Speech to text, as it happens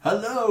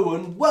Hello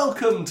and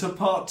welcome to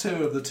part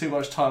 2 of the Too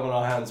Much Time on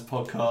Our Hands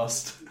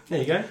podcast. There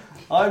you go.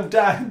 I'm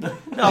Dan.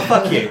 Oh,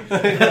 fuck you.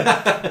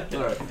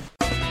 Sorry.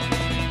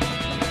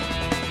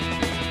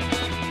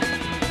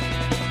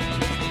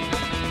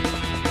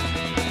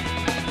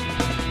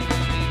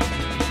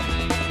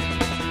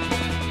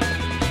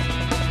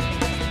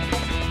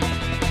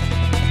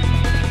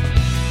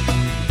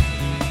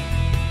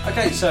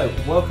 Okay, so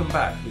welcome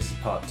back. This is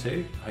part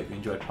 2. I hope you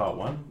enjoyed part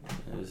 1.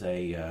 It was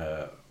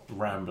a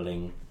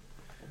rambling,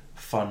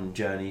 fun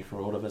journey for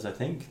all of us, I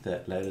think,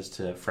 that led us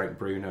to Frank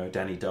Bruno,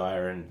 Danny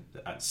Dyer, and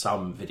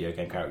some video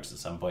game characters at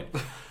some point.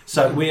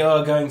 So we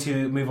are going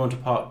to move on to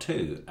part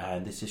 2,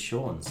 and this is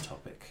Sean's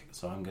topic.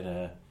 So I'm going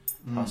to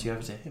pass you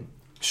over to him.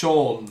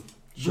 Sean.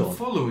 The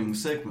following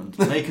segment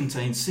may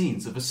contain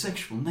scenes of a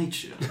sexual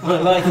nature.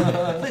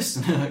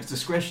 Listener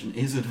discretion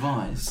is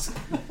advised.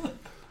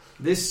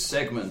 This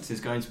segment is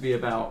going to be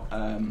about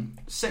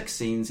sex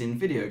scenes in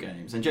video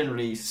games and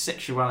generally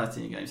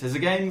sexuality in games. There's a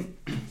game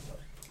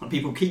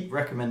people keep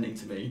recommending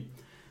to me,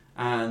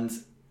 and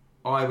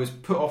I was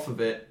put off of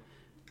it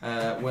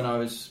when I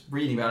was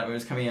reading about it when it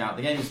was coming out.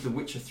 The game is The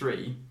Witcher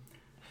 3,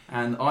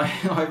 and I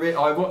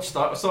started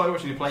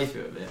watching a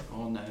playthrough of it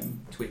on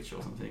Twitch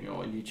or something,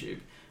 or on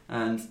YouTube,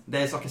 and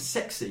there's like a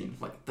sex scene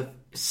like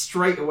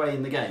straight away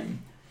in the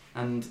game,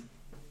 and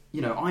you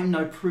know, I'm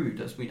no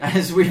prude, as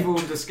we've all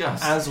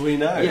discussed. As we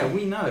know. Yeah,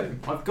 we know.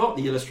 I've got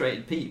the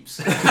illustrated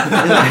peeps.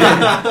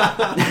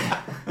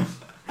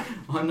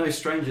 I'm no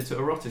stranger to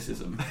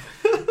eroticism.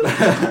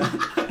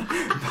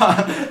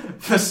 But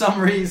for some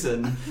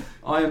reason,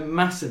 I am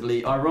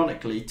massively,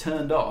 ironically,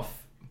 turned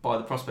off by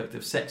the prospect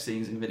of sex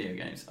scenes in video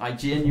games. I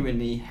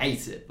genuinely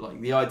hate it.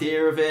 Like, the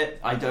idea of it,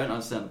 I don't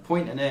understand the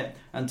point in it,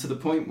 and to the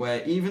point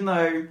where even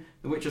though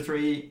The Witcher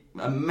 3,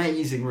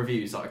 amazing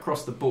reviews, like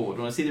across the board,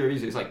 when I see the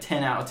reviews, it's like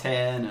 10 out of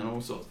 10 and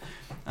all sorts.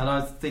 And I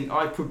think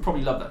I could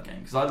probably love that game,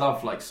 because I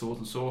love like sword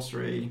and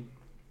sorcery.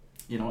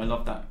 You know, I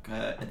love that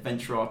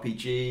adventure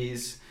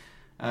RPGs.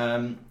 You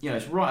know,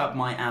 it's right up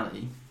my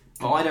alley.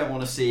 But I don't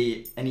want to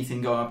see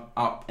anything go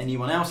up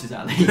anyone else's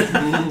alley.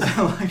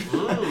 So, like,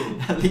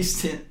 at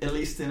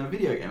least in a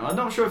video game. I'm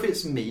not sure if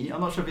it's me.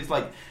 I'm not sure if it's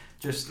like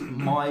just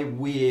my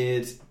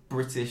weird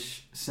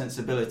British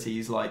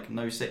sensibilities, like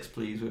no sex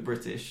please, we're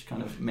British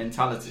kind of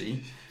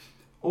mentality,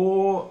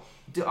 or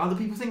do other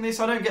people think this?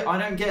 I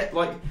don't get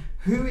like,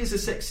 who is a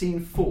sex scene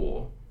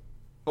for,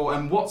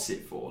 and what's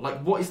it for?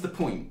 Like, what is the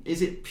point?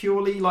 Is it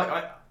purely like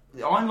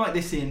I'm like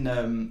this in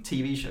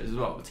TV shows as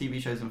well,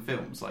 TV shows and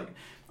films. Like,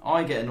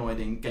 I get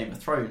annoyed in Game of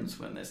Thrones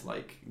when there's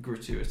like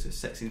gratuitous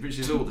sex scenes, which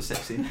is all the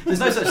sex scenes.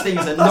 There's no such thing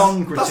as a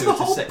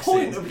non-gratuitous sex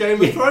scene. That's the whole point of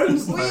Game of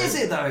Thrones. Well, is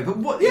it though? But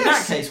what in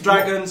that case?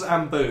 Dragons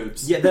and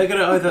boobs. Yeah, they're going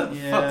to either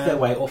fuck their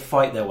way or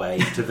fight their way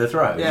to the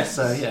throne. Yes.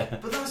 So, yeah.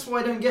 But that's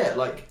what I don't get.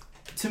 Like,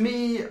 to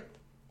me,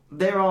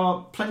 there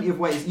are plenty of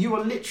ways. You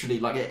are literally,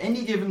 like, at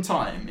any given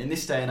time in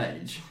this day and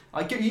age,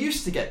 you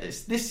used to get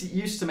this. This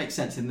used to make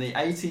sense in the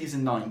 80s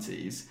and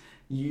 90s.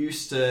 You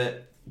used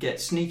to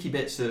get sneaky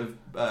bits of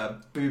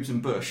boobs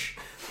and bush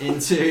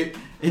into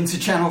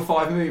Channel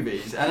 5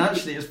 movies. And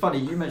actually, it's funny,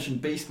 you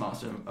mentioned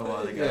Beastmaster a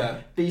while ago.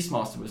 Yeah.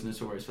 Beastmaster was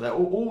notorious for that.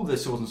 All the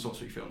swords and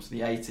sorcery films in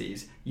the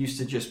 80s used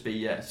to just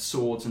be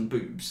swords and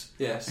boobs.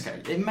 Yes.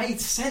 Okay, it made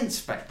sense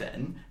back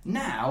then.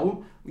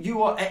 Now,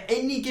 you are at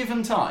any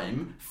given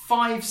time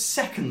 5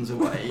 seconds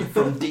away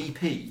from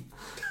DP.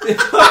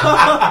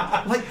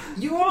 Like,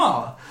 you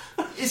are.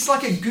 It's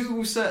like a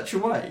Google search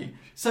away.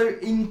 So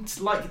in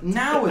like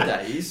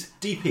nowadays,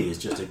 DP is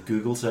just a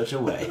Google search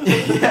away.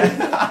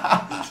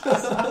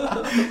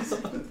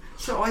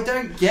 So I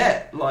don't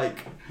get like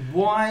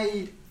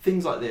why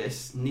things like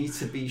this need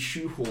to be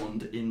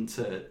shoehorned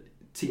into.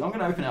 I'm going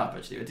to open it up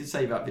actually. I did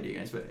say about video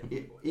games, but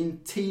in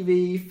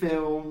TV,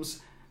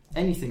 films,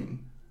 anything,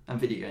 and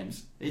video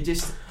games,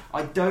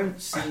 I don't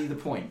see the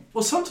point.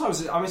 Well,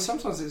 sometimes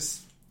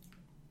it's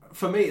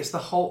for me. It's the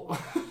whole.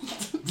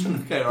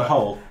 Okay, right. The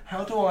whole.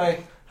 How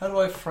do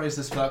I phrase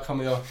this without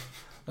coming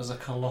off as a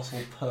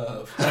colossal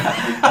perv?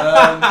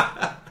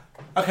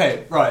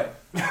 Okay, right.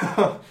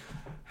 How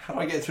do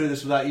I get through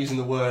this without using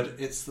the word?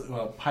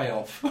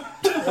 Payoff.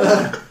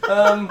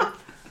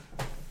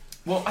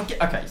 Well, I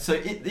get, okay. So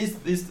it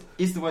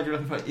is the word you're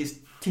looking for? Is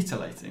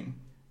titillating?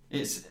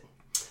 It's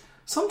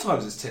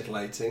sometimes it's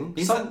titillating.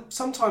 Is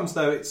sometimes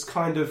though it's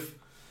kind of.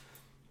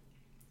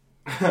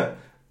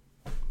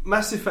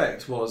 Mass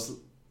Effect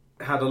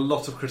had a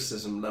lot of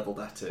criticism levelled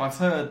at it. I've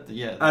heard,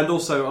 yeah, and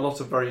also a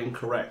lot of very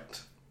incorrect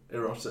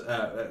eroticism.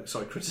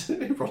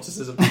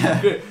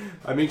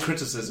 I mean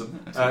criticism.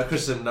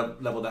 Criticism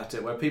levelled at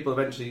it, where people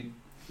eventually,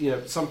 you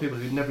know, some people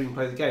who've never even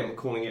played the game are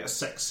calling it a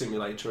sex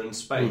simulator in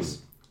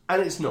space,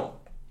 and it's not.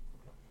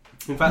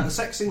 In fact, the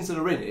sex scenes that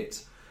are in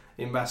it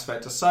in Mass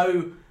Effect are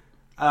so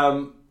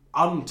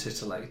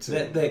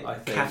untitillating. They're I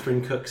think.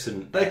 Catherine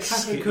Cookson. They're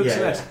Catherine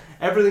Cookson.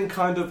 Everything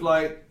kind of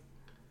like.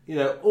 You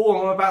know,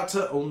 I'm about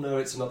to... Oh, no,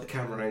 it's another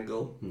camera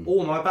angle.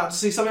 Am I about to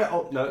see something?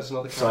 Oh, no, it's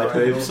another camera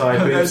angle. Side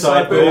boob. It's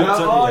not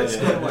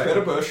bit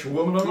of bush,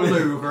 woman on a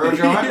Luger, a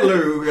giant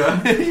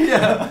Luger.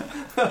 Yeah.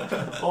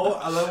 Oh,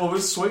 and that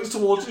woman swings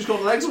towards you. She's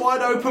got legs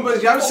wide open,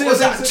 but you haven't seen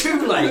was her. that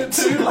too late?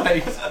 Too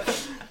late.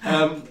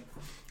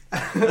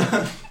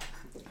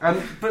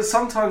 But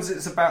sometimes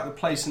it's about the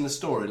place in the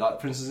story.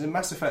 Like, for instance, in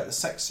Mass Effect, the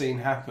sex scene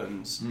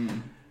happens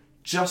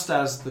just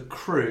as the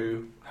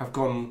crew have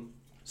gone,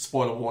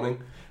 spoiler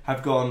warning,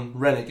 have gone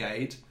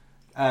renegade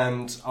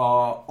and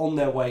are on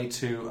their way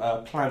to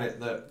a planet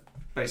that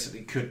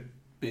basically could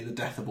be the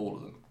death of all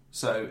of them.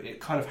 So it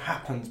kind of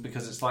happens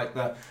because it's like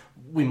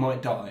we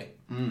might die.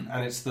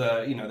 And it's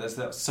there's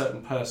that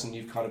certain person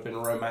you've kind of been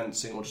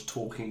romancing or just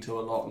talking to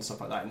a lot and stuff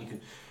like that, and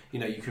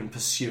you can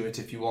pursue it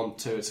if you want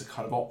to. It's a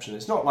kind of option.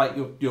 It's not like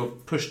you're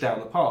pushed down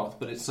the path,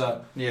 but it's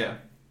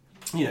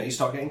you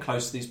start getting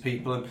close to these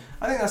people, and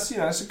I think that's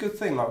it's a good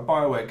thing. Like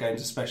BioWare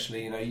games,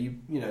 especially,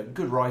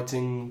 good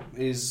writing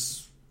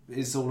is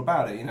all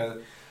about it.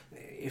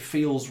 It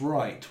feels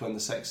right when the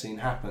sex scene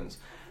happens.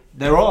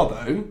 There are,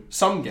 though,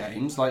 some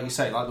games, like you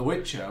say, like The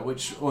Witcher,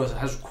 which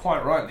has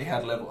quite rightly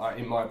had leveled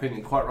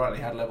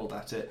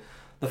at it.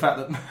 The fact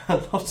that a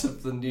lot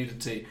of the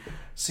nudity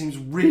seems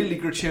really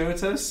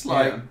gratuitous,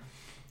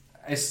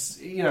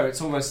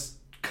 it's almost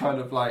kind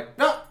of like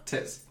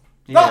tits,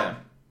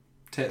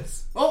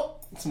 tits,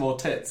 it's more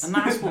tits, and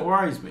that's what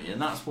worries me,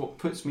 and that's what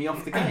puts me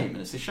off the game, and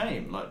it's a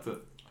shame. Like that,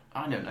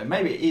 I don't know.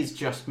 Maybe it is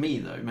just me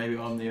though. Maybe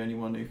I'm the only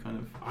one who kind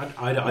of.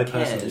 I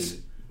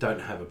personally don't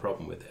have a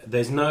problem with it.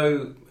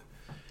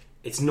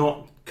 It's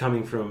not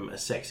coming from a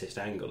sexist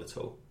angle at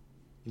all.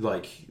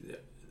 Like,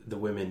 the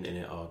women in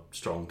it are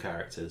strong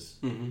characters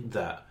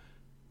that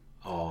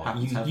are...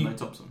 Happen to have no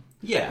tops on.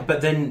 Yeah,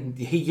 but then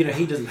he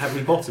doesn't have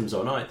any bottoms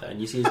on either, and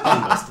you see his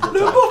bum most of the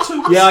No time.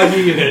 bottoms! Yeah, I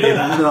knew you were going to do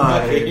that.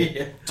 No.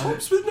 Yeah.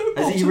 Tops with no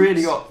bottoms. Has he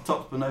really got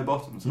tops but no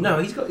bottoms? No,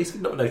 he's got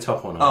no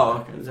top on.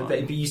 Oh, either.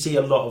 okay. But you see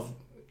a lot of...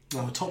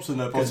 No, tops with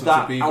no bottoms Because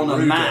that would be on a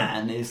ruder.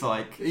 man is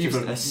like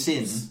Even just a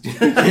sin.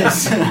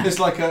 Yes. It's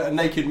like a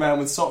naked man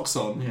with socks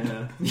on.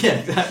 Yeah,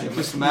 exactly.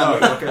 Just a man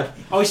with like a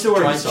Oh, he's still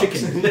wearing dried socks.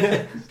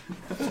 chicken.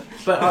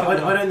 But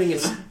I don't think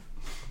it's.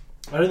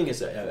 I don't think it's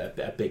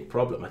a big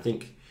problem. I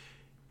think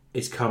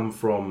it's come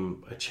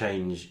from a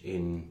change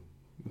in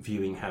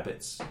viewing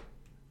habits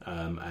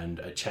and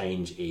a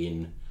change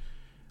in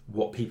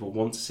what people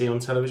want to see on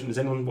television. Has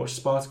anyone watched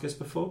Spartacus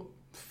before?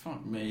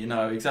 Fuck me,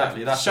 no,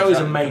 exactly. That show is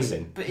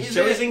amazing. But The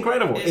show is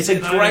incredible. It's a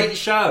great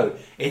show.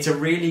 It's a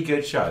really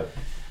good show.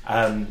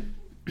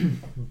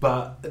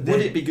 But would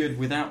it be good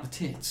without the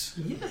tits?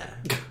 Yeah.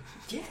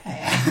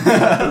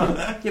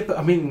 Yeah, but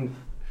I mean,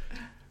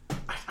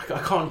 I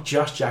can't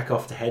just jack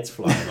off to heads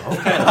flying off.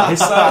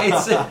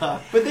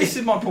 But this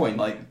is my point.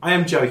 Like, I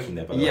am joking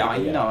there, by the way.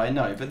 I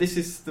know. But this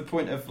is the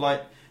point of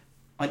like,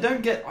 I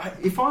don't get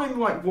if I'm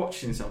like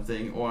watching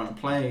something or I'm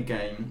playing a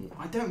game,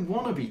 I don't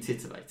want to be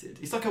titillated.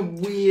 It's like a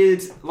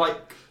weird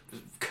like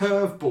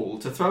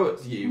curveball to throw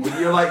at you when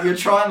you're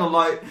trying to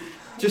like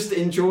just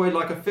enjoy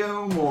like a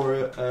film or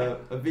a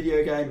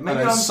video game.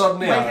 Maybe I'm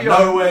suddenly out of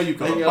nowhere you've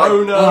got a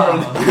boner.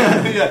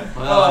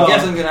 I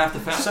guess I'm gonna have to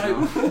fast.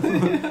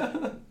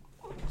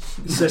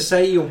 So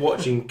say you're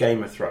watching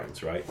Game of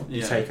Thrones, right?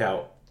 You Yeah. take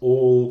out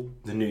all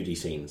the nudie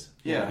scenes.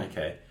 Yeah.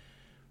 Okay.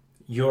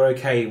 You're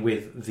okay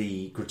with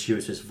the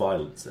gratuitous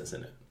violence that's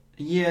in it?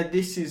 Yeah,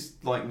 this is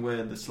like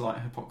where the slight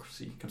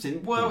hypocrisy comes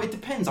in. Well, it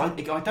depends. I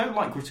don't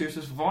like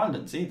gratuitous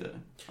violence either.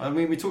 I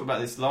mean, we talked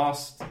about this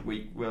last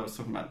week where I was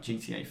talking about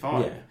GTA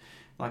 5. Yeah.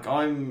 Like,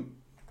 I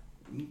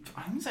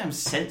wouldn't say I'm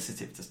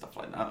sensitive to stuff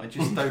like that. I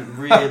just don't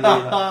really...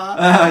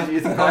 do you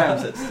think I am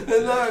sensitive?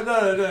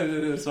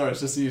 No. Sorry,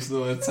 it's just the use of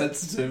the word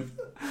sensitive.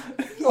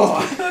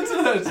 I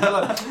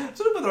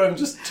don't know whether I'm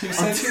just too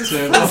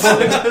sensitive.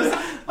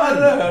 I don't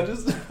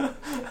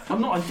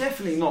know. I'm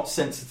definitely not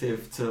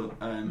sensitive to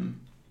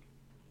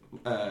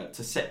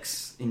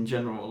sex in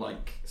general,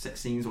 like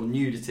sex scenes or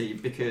nudity,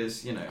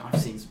 because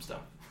I've seen some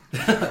stuff.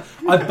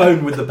 I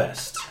bone with the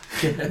best.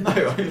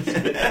 No,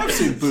 I've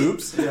seen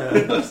boobs. Yeah.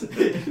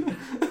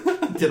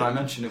 Did I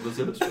mention it was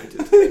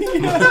illustrated?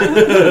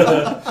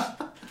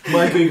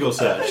 My Google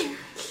search.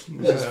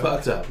 It's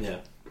fucked up, yeah.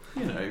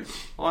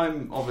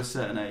 I'm of a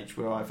certain age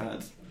where I've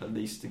had at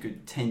least a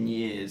good 10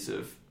 years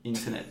of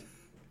internet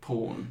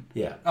porn.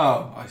 Yeah.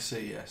 Oh, I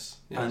see, yes.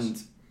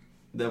 And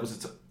there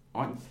was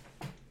I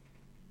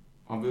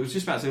was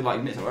just about to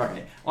admit,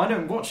 okay, I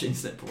don't watch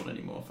internet porn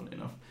anymore, funny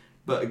enough.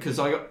 But because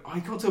I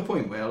got to a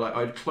point where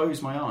I'd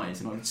close my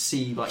eyes and I'd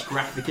see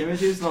graphic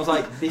images, and I was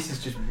like, this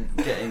is just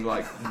getting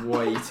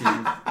way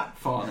too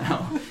far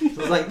now. So I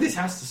was like, this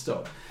has to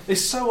stop.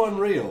 It's so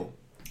unreal.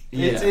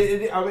 Yeah.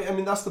 I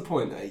mean, that's the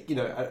point.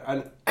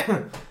 And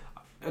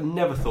I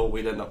never thought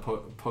we'd end up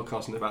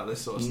podcasting about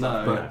this sort of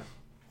stuff.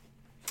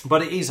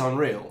 But it is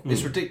unreal.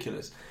 It's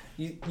ridiculous.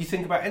 You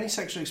think about any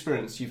sexual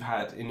experience you've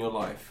had in your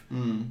life,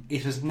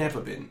 it has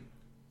never been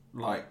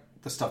like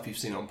the stuff you've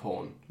seen on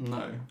porn.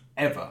 No.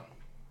 Ever.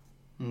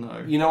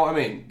 No. You know what I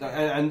mean?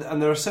 And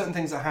there are certain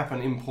things that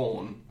happen in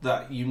porn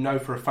that you know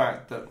for a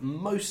fact that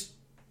most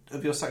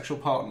of your sexual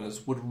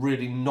partners would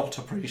really not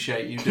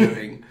appreciate you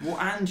doing. Well,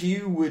 and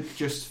you would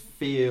just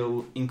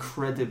feel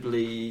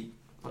incredibly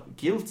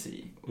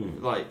guilty.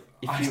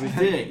 if you were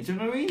doing. Do you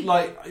know what I mean?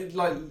 Like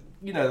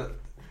you know,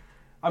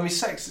 I mean,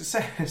 sex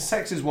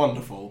is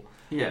wonderful.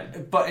 Yeah,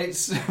 but it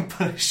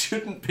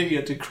shouldn't be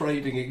a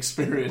degrading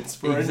experience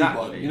for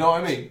Exactly. anyone. You know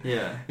what I mean?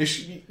 yeah.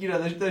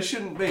 There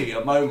shouldn't be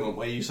a moment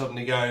where you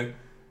suddenly go,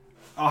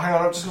 "Oh, hang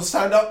on, I'm just going to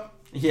stand up."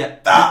 Yeah.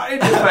 In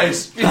your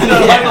face,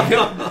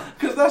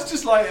 because that's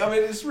just like, I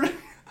mean, it's really,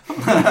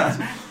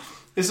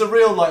 it's a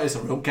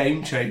real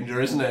game changer,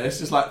 isn't it? It's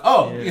just like,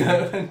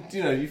 and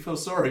you feel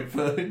sorry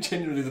for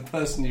genuinely the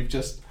person you've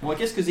just. Well, I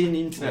guess because in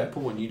internet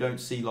porn, you don't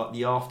see like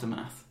the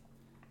aftermath,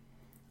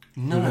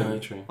 No,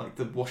 true. like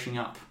the washing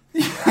up.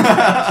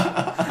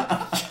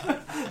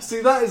 See,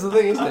 that is the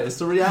thing, isn't it? It's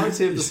the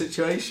reality of the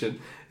situation.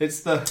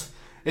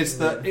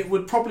 It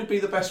would probably be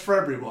the best for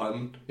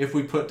everyone if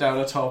we put down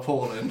a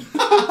tarpaulin.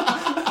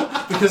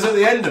 Because at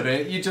the end of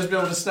it, you'd just be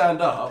able to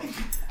stand up,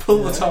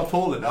 pull the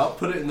tarpaulin up,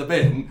 put it in the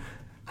bin.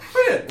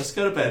 Brilliant, let's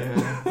go to bed.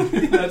 Yeah.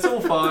 It's all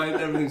fine,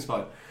 everything's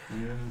fine.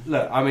 Yeah.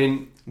 Look, I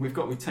mean... We've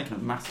taken a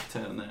massive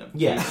turn there.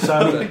 Yeah, so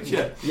I mean,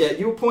 yeah,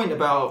 your point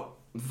about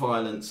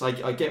violence, I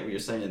get what you're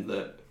saying,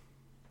 that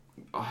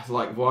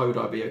like, why would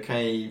I be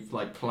okay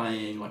like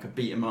playing like a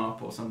beat 'em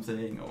up or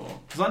something, or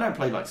because I don't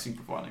play like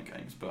super violent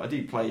games, but I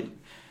do play,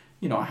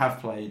 I have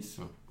played,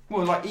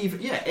 well, like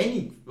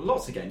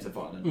lots of games are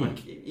violent,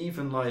 like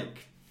even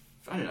like,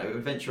 I don't know,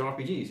 adventure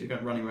RPGs, you're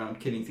going running around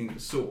killing things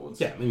with swords.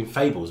 yeah, I mean,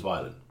 Fable's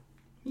violent.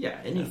 Yeah,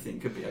 anything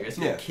could be, I guess.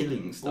 Yeah.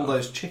 Killing stuff. All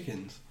those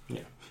chickens.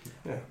 Yeah.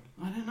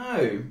 I don't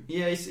know.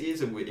 Yeah, it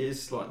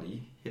is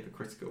slightly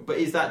hypocritical. But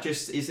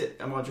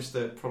am I just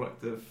a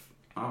product of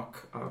our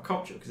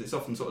culture? Because it's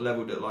often sort of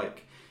levelled at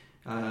like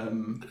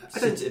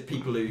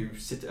people who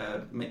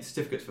make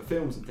certificates for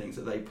films and things,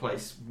 that they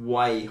place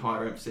way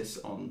higher emphasis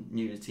on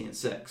nudity and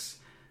sex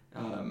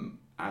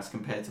as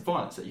compared to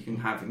violence. That you can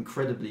have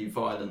incredibly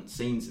violent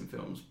scenes in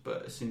films,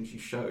 but as soon as you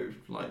show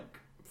like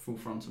full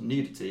frontal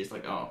nudity, it's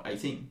like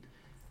 18.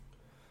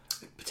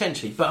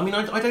 Potentially, but I mean,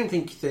 I don't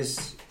think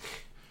there's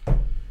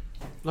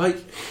like,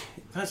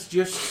 that's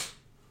just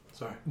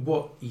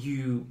what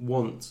you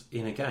want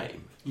in a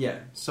game. Yeah.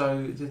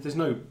 So there's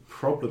no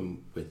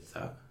problem with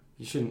that.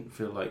 You shouldn't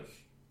feel like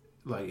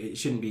it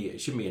shouldn't be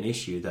an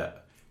issue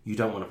that you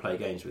don't want to play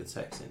games with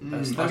sex in.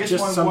 That's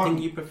just something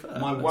you prefer.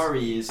 My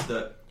worry is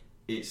that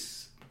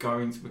it's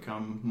going to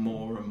become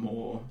more and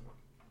more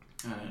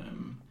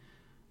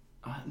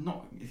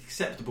not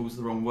acceptable is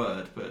the wrong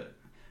word, but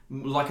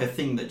like a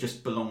thing that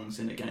just belongs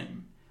in a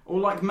game, or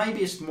like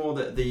maybe it's more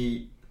that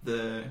the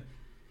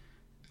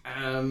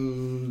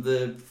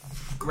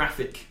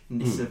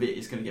graphicness of it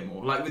is going to get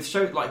more like with a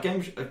show like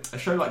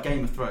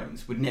Game of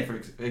Thrones would never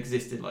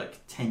existed like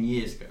 10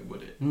 years ago,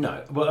 would it?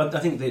 No. Well, I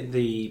think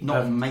the not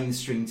on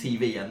mainstream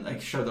TV and a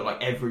show that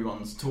like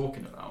everyone's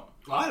talking about.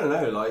 I don't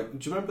know, like,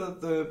 do you remember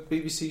the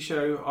BBC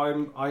show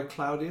I,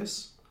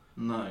 Claudius?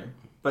 No.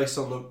 Based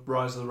on the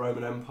rise of the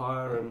Roman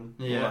Empire and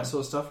all that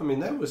sort of stuff. I mean,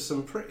 there was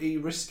some pretty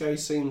risque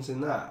scenes in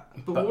that.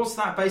 But was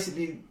that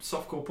basically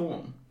softcore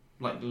porn?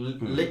 Like,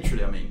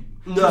 literally, I mean.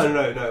 No,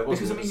 it wasn't.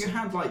 Because, I mean, you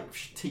had, like,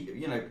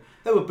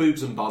 there were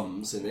boobs and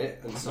bums in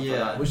it and stuff like Yeah.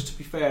 that, which, to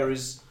be fair,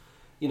 is...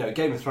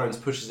 Game of Thrones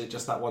pushes it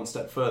just that one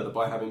step further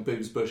by having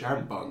boobs, bush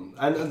and bun.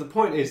 And the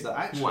point is that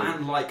actually... Well,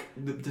 and, like,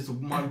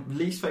 my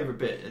least favourite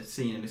bit is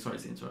scene, sorry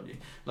to interrupt you,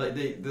 like,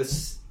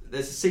 there's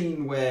a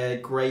scene where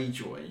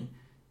Greyjoy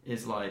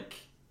is, like...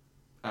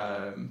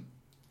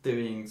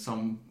 doing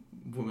some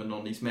woman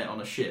on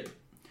a ship.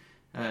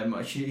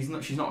 She's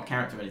not a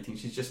character or anything.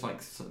 She's just like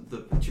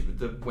the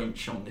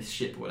wench on this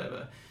ship or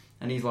whatever.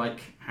 And he's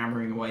like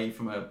hammering away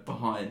from her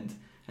behind,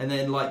 and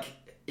then like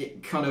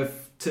it kind of,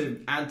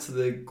 to add to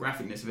the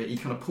graphicness of it, he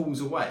kind of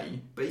pulls away,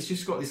 but he's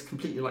just got this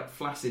completely like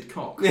flaccid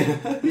cock.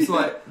 It's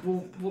like,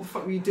 well, what the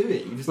fuck were you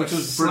doing? You're just like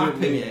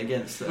slapping it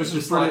against her. Which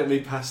was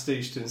brilliantly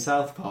pastiched in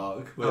South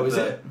Park. Is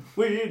it?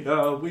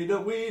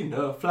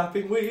 Wiener,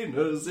 flapping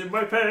wieners in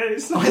my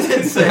face. I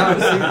didn't say I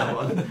haven't seen that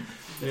one.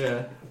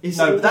 Yeah.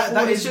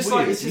 That is just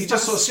weird. like He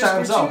just sort of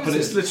stands up and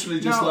it's literally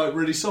just No. like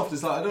really soft.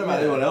 It's like, I don't know about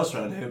anyone else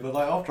around here, but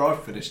like after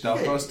I've finished up,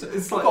 it's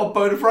I've like- got a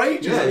boner for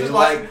ages. Yeah, I'm you're just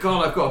like,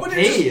 God, I've got Would to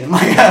it pee. just- And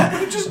like,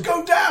 would it just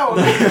go down?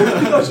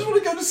 I just want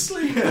to go to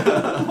sleep.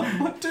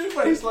 My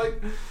duvet's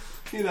like,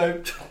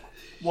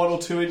 1 or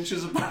 2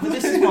 inches above.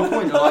 This is my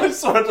point. Like, I'm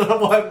sorry, I don't know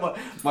why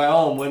my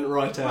arm went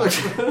right out.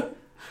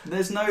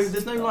 there's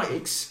no like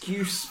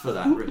excuse for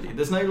that, really.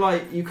 There's no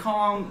like, you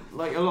can't,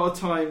 like, a lot of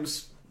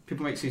times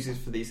people make excuses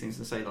for these things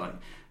and say like,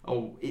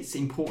 oh, it's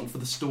important for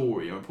the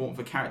story or important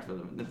for character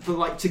development, but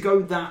like to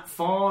go that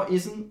far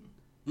isn't.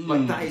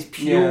 Like, that is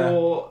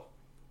pure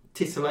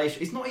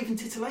titillation. It's not even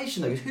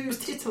titillation though. Who's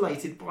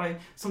titillated by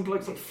some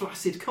bloke's like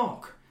flaccid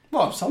cock?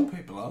 Well, some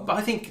people are. But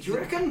I think, Do you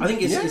reckon? I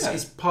think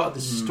it's part of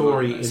the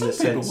story in Some the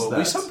people sense will that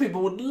be. Some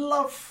people would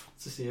love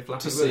To see a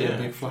flappy to see willy. a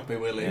big flappy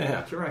willy.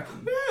 Yeah. Do you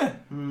reckon? Yeah. I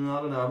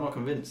don't know. I'm not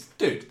convinced.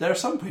 Dude, there are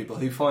some people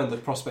who find the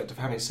prospect of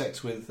having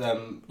sex with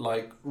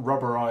like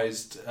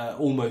rubberized,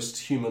 almost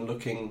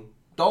human-looking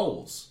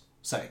dolls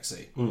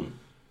sexy.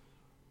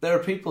 There are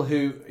people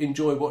who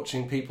enjoy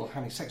watching people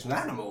having sex with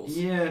animals.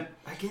 Yeah.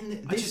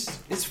 Again,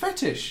 It's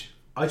fetish.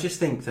 I just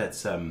think that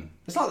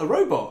It's like the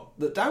robot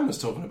that Dan was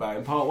talking about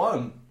in part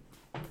 1.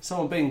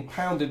 Someone being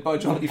pounded by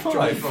Johnny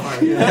Five.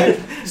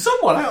 Yeah.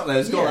 Someone out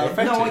there's got that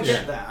fetish. No, I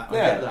get that. I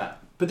get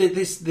that. But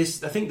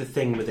this, I think the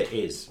thing with it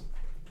is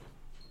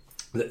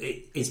that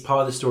it's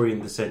part of the story in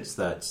the sense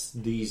that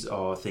these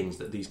are things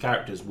that these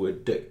characters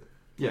would do.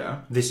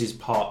 Yeah. This is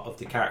part of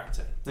the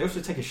character. They also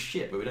take a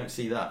shit, but we don't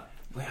see that.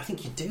 Well, I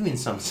think you do in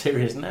some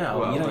series now.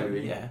 Well, you know,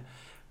 maybe. yeah.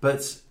 But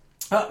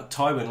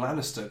Tywin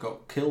Lannister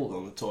got killed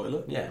on the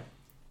toilet. yeah,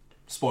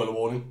 Spoiler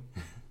warning.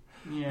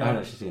 I Yeah.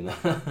 haven't actually seen that.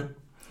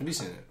 Have you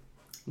seen it?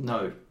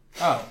 No.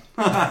 Oh.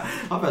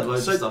 I've had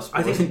loads So, of stuff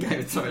I spoiled think- in Game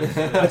of Thrones.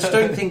 I just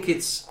don't think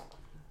it's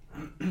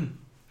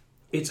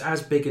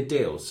as big a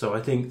deal. So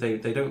I think they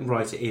don't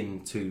write it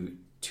in to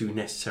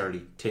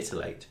necessarily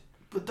titillate.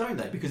 But don't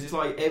they? Because it's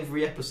like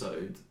every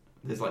episode,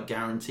 there's like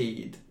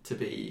guaranteed to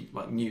be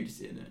like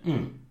nudity in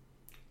it.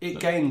 It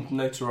gained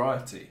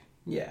notoriety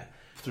Yeah.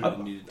 through the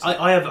nudity.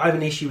 I have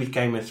an issue with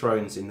Game of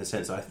Thrones in the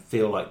sense that I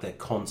feel like they're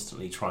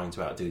constantly trying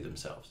to outdo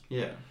themselves.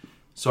 Yeah.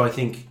 So I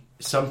think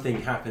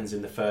something happens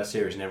in the first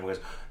series and everyone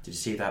goes, did you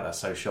see that? That's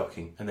so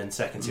shocking. And then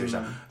second series,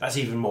 that's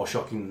even more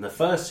shocking than the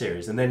first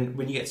series. And then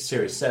when you get to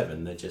series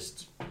 7, they're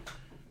just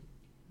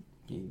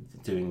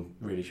doing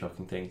really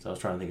shocking things. I was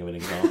trying to think of an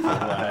example.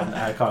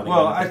 I can't think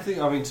Well, of I anything.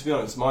 think, I mean, to be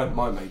honest,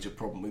 my major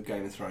problem with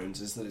Game of Thrones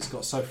is that it's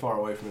got so far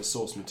away from its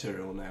source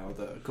material now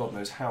that God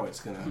knows how it's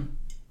going to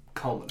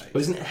culminate.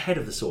 Well, isn't it ahead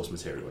of the source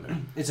material now?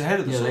 It's ahead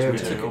of the Yeah, they source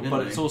overtook material, it, didn't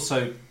but they? it's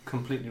also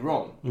completely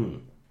wrong.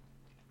 Mm.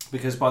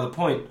 Because by the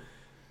point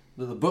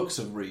that the books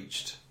have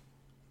reached,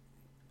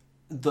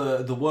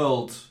 the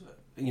world,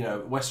 you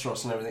know,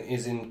 Westeros and everything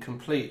is in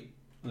completely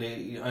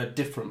a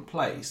different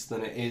place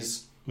than it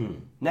is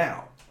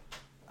now,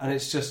 and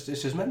it's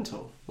just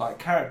mental. Like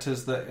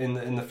characters that in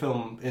the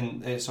film in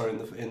the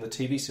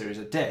TV series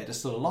are dead are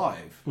still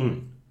alive,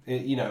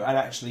 you know, and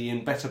actually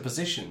in better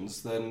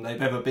positions than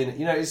they've ever been.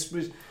 You know, it's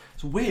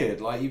weird.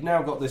 Like you've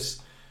now got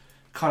this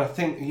kind of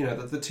thing. You know,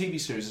 that the TV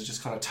series has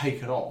just kind of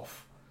taken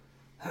off.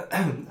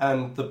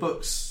 And the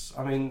books,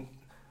 I mean,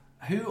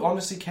 who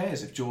honestly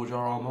cares if George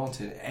R.R.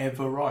 Martin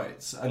ever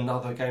writes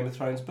another Game of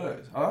Thrones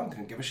book? I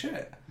don't give a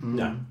shit.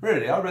 No.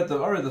 Really, I read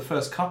the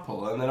first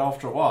couple, and then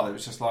after a while, it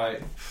was just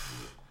like,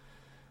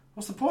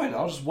 what's the point?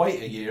 I'll just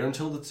wait a year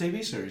until the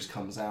TV series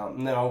comes out,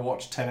 and then I'll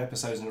watch 10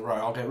 episodes in a row.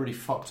 I'll get really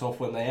fucked off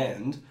when they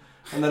end,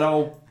 and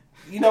then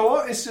you know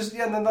what? It's just,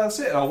 and then that's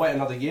it. I'll wait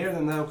another year, and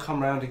then they'll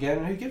come round again,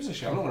 and who gives a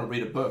shit? I'm not going to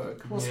read a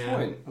book. What's the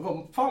point? I've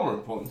got far more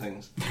important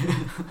things.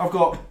 I've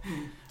got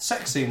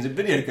sex scenes in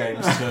video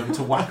games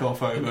to whack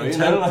off over, you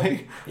know?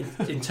 Like,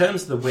 In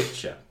terms of The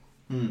Witcher,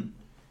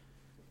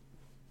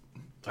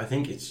 I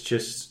think it's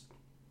just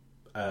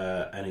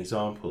an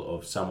example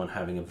of someone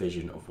having a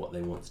vision of what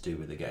they want to do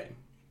with the game.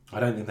 I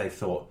don't think they've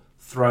thought,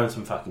 throw in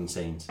some fucking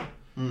scenes,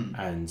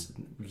 and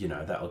you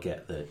know that'll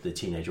get the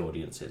teenage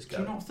audiences Do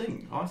going. you not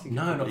think? I think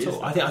No, it not probably at is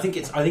all. that.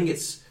 I think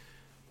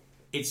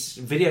it's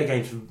video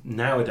games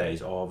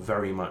nowadays are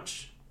very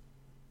much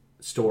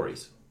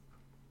stories,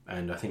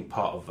 and I think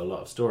part of a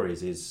lot of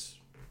stories is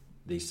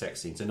these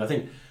sex scenes, and I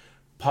think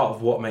part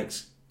of what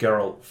makes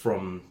Geralt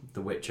from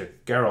The Witcher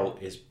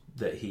Geralt is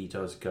that he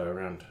does go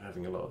around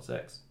having a lot of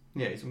sex.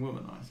 Yeah, he's a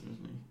womanizer,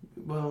 isn't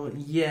he? Well,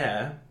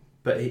 yeah,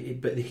 but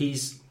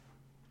it's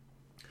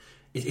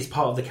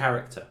part of the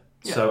character.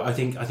 Yeah. So I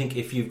think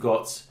if you've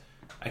got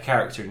a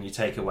character and you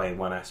take away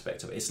one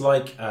aspect of it, it's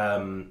like.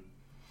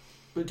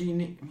 But do you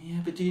need? Yeah,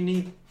 but do you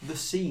need the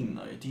scene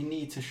though? Do you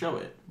need to show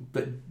it?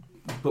 But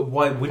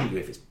why wouldn't you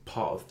if it's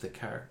part of the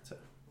character?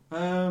 I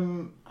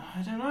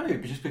don't know.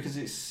 Just because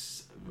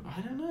it's,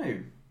 I don't know.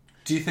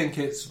 do you think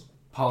it's,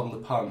 pardon the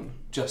pun,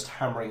 just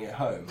hammering it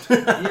home?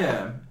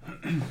 Yeah,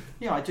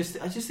 yeah. I just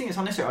think it's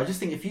unnecessary. I just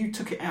think if you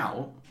took it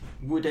out,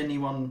 would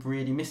anyone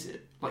really miss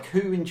it? Like,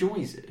 who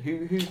enjoys it?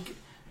 Who?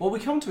 Well, we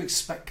come to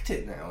expect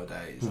it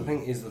nowadays. I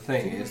think is the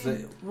thing is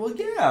that. Well,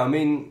 yeah. I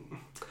mean,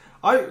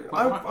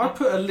 I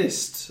put a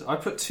list. I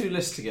put 2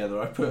 lists together.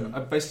 I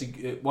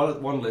basically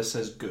one list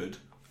says good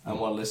and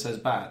one list says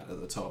bad at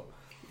the top.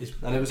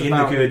 And it was In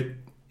about the good.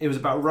 It was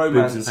about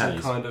romance and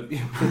and panties. kind of.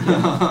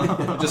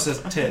 It just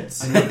says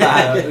tits. And the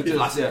bad, It just-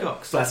 classic yeah.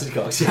 cocks. Flaccid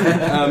cocks.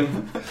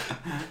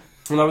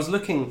 And I was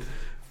looking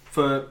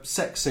for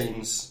sex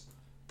scenes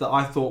that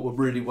I thought were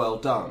really well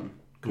done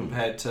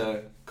compared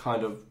to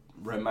kind of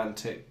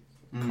romantic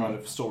kind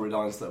of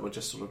storylines that were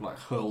just sort of like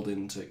hurled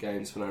into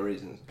games for no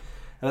reason.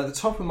 And at the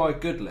top of my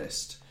good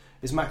list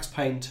is Max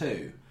Payne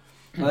 2.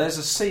 Now, there's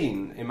a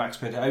scene in Max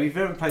Payne 2. If you've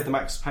ever played the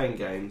Max Payne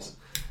games,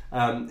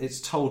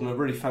 it's told in a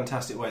really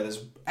fantastic way.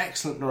 There's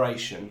excellent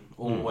narration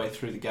all the way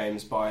through the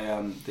games by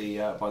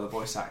the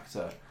voice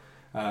actor,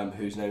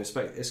 whose name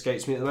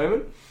escapes me at the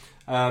moment.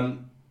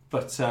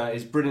 But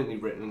it's brilliantly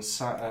written.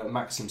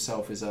 Max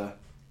himself is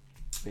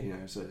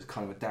is a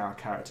kind of a dour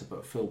character,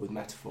 but filled with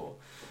metaphor.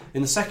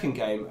 In the second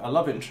game, a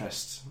love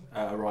interest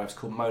arrives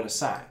called Mona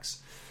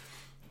Sachs,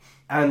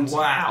 and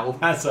Wow,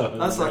 That's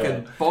that's like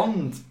a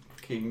Bond.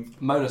 fucking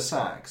Mona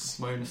Sachs.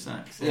 Mona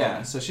Sachs.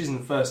 Yeah, so she's in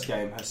the first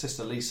game. Her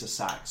sister Lisa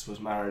Sachs was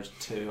married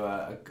to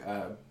a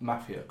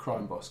mafia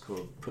crime boss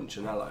called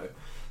Punchinello.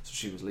 So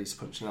she was Lisa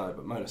Punchinello,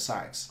 but Mona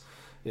Sachs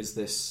is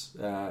this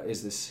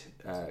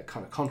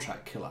kind of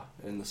contract killer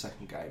in the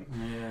second game.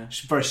 Yeah.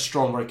 She's very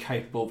strong, very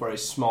capable, very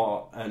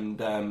smart, and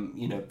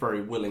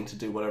very willing to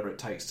do whatever it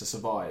takes to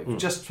survive.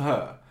 Just for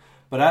her.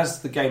 But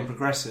as the game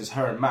progresses,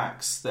 her and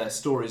Max, their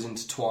stories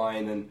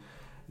intertwine, and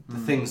the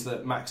things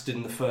that Max did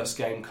in the first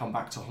game come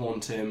back to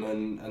haunt him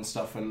and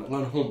stuff, and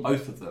haunt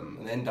both of them,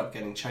 and they end up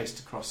getting chased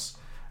across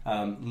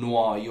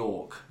Noir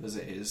York, as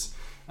it is,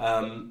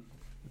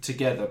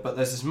 together. But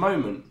there's this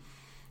moment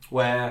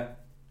where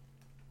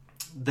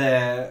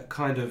they're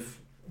kind of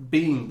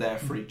being there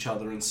for each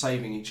other and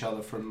saving each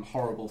other from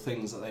horrible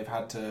things that they've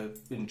had to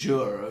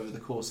endure over the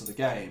course of the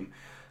game,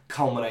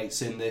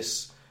 culminates in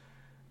this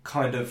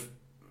kind of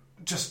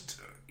just,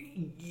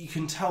 you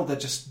can tell they're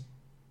just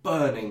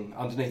burning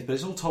underneath, but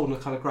it's all told in a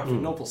kind of graphic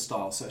novel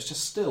style, so it's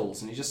just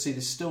stills, and you just see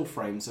these still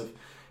frames of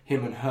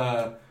him and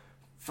her,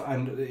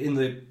 and in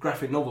the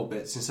graphic novel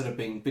bits, instead of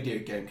being video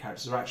game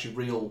characters, they're actually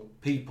real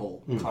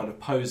people kind of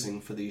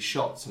posing for these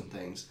shots and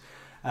things,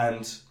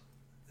 and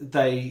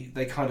they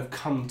kind of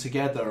come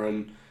together,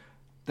 and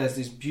there's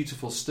these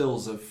beautiful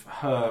stills of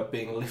her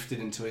being lifted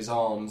into his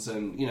arms,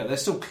 and they're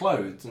still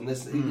clothed, and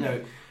there's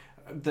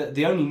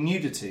the only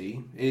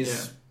nudity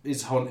is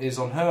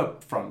on her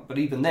front, but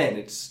even then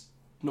it's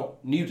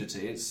not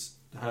nudity, it's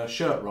her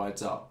shirt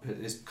rides up,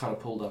 it's kind of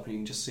pulled up, and you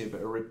can just see a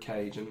bit of rib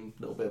cage and a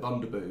little bit of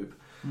underboob,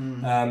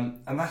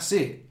 and that's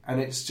it.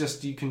 And it's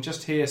just, you can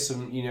just hear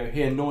some,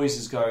 hear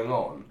noises going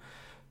on,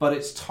 but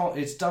it's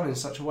done in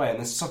such a way, and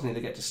then suddenly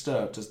they get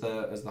disturbed as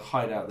the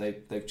hideout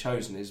they've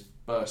chosen is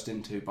burst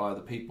into by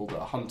the people that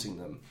are hunting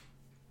them,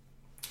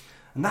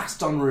 and that's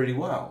done really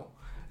well.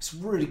 It's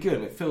really good,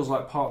 and it feels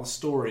like part of the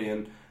story,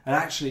 and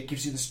actually it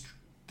gives you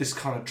this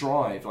kind of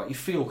drive, like you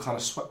feel kind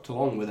of swept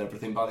along with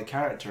everything by the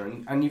character,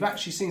 and you've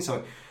actually seen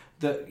something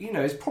that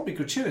is probably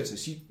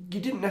gratuitous. You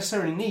didn't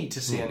necessarily need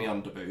to see any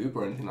underboob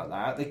or anything like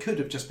that. They could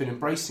have just been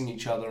embracing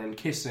each other and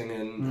kissing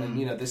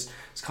and this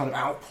kind of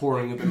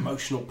outpouring of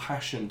emotional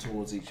passion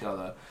towards each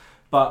other.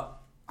 But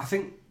I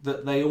think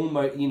that they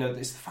almost,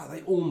 it's the fact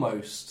they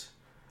almost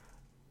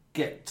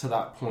get to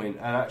that point,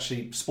 and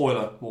actually,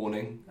 spoiler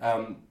warning,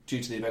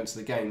 due to the events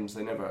of the games,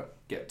 they never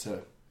get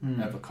to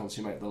ever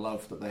consummate the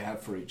love that they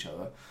have for each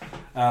other.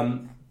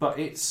 But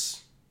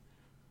it's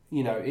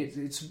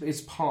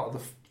part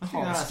of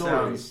the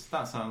story.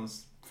 That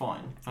sounds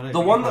fine. The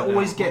one that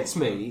always gets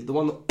me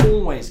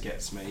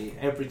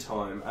every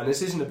time, and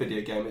this isn't a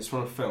video game, it's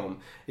from a film,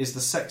 is the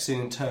sex scene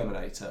in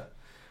Terminator.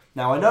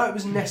 Now, I know it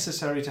was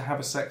necessary to have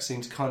a sex scene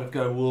to kind of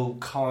go, well,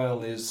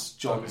 Kyle is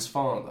John's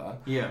father.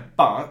 Yeah.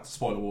 But,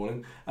 spoiler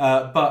warning,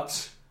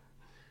 but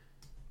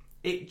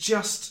it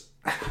just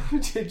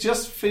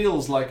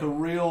feels like a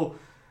real,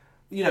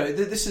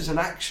 this is an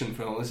action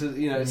film. This is,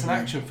 it's an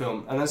action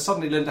film, and then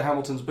suddenly Linda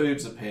Hamilton's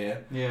boobs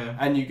appear,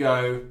 and you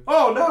go,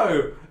 oh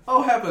no,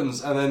 oh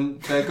heavens, and then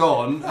they're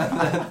gone,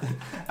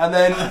 and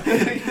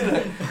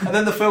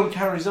then the film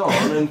carries on,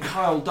 and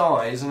Kyle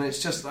dies, and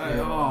it's just like,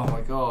 oh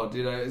my god,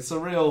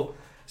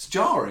 it's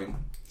jarring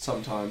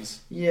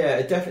sometimes.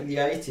 Yeah, definitely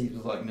the 80s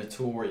was like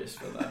notorious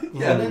for that.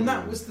 Yeah. And then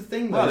that was the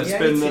thing. Well, it's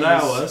been an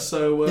hour,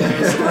 so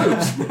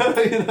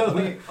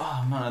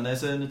oh man,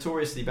 there's a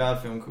notoriously bad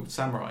film called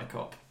Samurai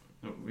Cop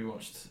that we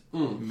watched.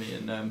 Me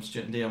and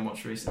Stuart and Dion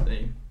watched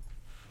recently,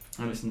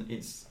 and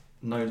it's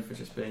known for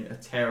just being a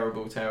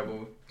terrible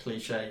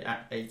cliche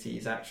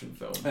 80s action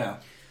film. Yeah.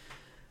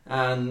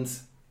 And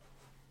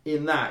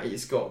in that,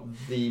 it's got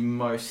the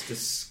most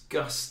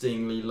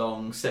disgustingly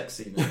long sex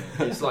scene in it.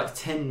 It's like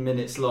 10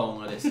 minutes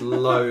long, and it's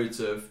loads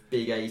of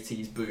big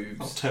 80s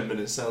boobs. Oh, 10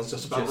 minutes sounds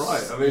just about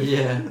right. I mean,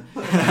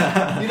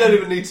 yeah. You don't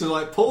even need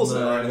to pause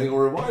it or anything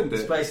or rewind it.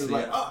 It's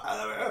basically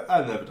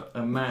I've never done.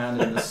 A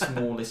man in the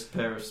smallest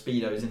pair of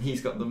Speedos, and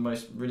he's got the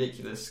most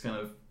ridiculous kind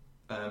of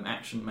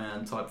action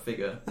man type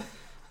figure.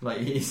 Like,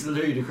 he's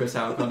ludicrous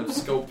how kind of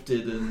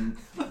sculpted and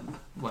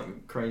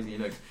like crazy he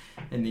looks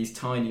in these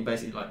tiny,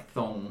 basically like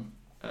thong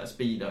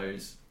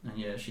Speedos,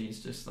 and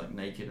she's just like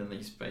naked, and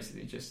he's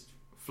basically just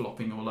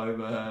flopping all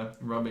over her,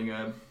 rubbing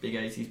her big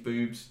 80s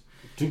boobs,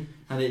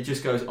 and it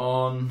just goes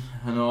on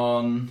and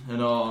on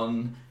and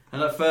on.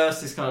 And at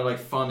first it's kind of like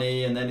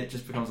funny, and then it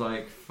just becomes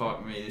like,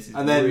 fuck me, this is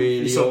and then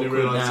really you suddenly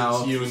realise now.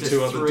 It's you and just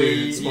two other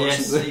dudes watching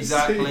Yes, this.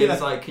 exactly. Yeah.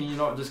 It's like, can you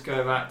not just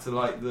go back to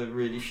like the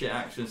really shit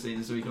action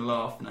scenes so we can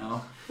laugh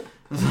now?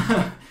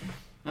 And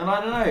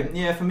I don't know.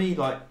 Yeah, for me,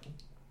 like,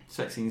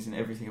 sex scenes and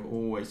everything have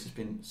always just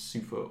been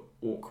super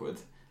awkward.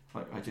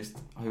 Like,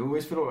 I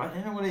always feel like, I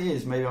don't know what it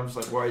is. Maybe I'm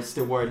just like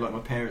still worried like my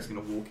parents are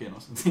going to walk in or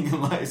something.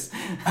 And like,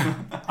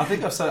 I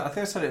think I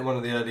said it in one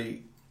of the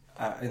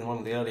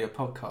earlier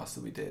podcasts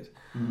that we did.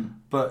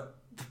 But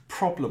the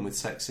problem with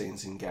sex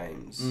scenes in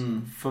games,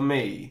 for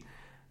me,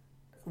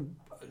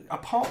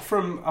 apart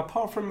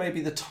from maybe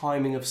the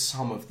timing of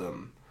some of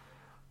them,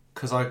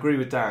 because I agree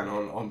with Dan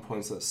on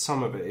points that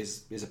some of it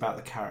is about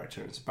the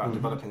character. It's about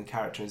developing the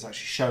character. And it's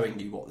actually showing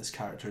you what this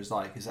character is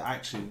like. Is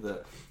actually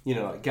that, you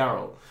know, like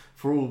Geralt,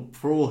 for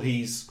all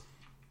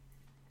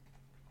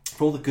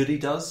the good he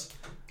does,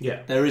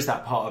 there is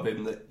that part of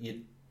him that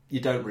you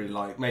don't really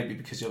like. Maybe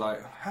because you're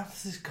like, how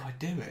does this guy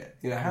do it?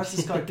 You know, how does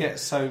this guy get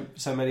so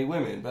many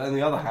women? But on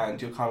the other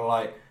hand, you're kind of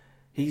like,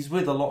 he's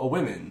with a lot of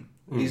women.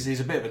 He's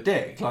a bit of a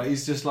dick. Like,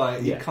 he's just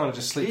like, he kind of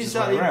just sleeps his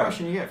way around. Is that the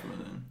impression you get from it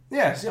then?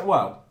 Yes. Yeah,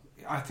 well,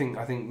 I think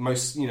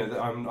most, you know,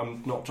 that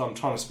I'm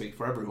trying to speak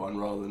for everyone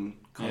rather than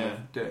kind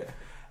of do it.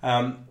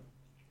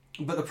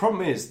 But the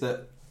problem is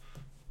that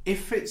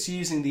if it's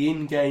using the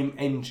in-game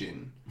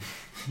engine,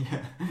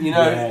 you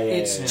know,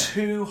 it's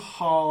too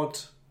hard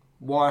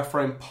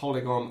wireframe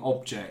polygon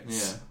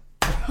objects.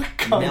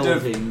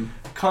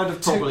 kind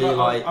of probably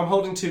like I'm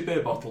holding 2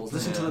 beer bottles.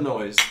 Listen to the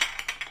noise.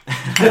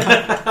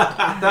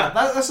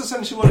 That's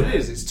essentially what it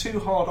is. It's 2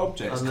 hard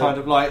objects, kind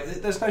of like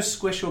there's no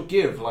squish or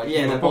give, like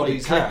they're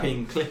bodies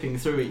clipping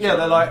through each other. Yeah,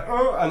 they're like,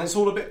 oh, and it's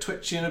all a bit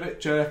twitchy and a bit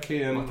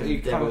jerky and like a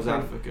devil's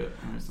advocate.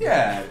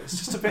 Yeah, it's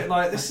just a bit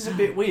like, this is a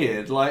bit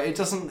weird. Like, it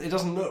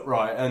doesn't look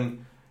right,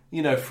 and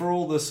you know, for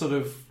all the sort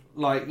of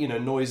like, you know,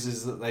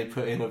 noises that they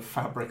put in of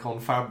fabric on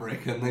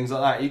fabric and things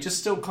like that, you just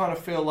still kind of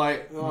feel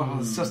like,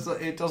 it's just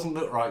that it doesn't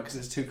look right because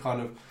it's 2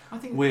 kind of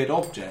weird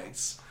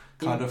objects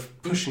kind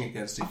of pushing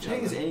against each other. I don't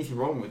think there's anything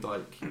wrong with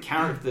like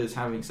characters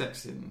having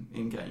sex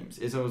in games.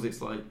 It's always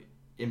it's like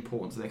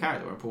important to their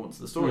character or important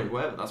to the story,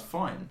 whatever. That's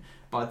fine.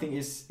 But I think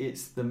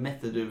it's the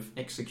method of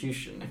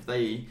execution.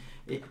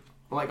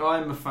 Like,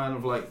 I'm a fan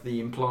of like the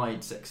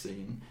implied sex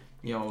scene,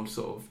 the old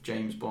sort of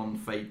James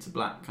Bond fade to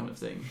black kind of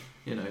thing.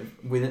 You know,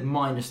 with it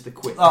minus the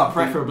quick,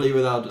 preferably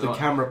without the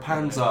camera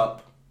pans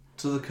up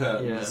to the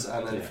curtains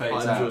and then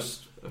fades out. I'm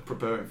just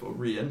preparing for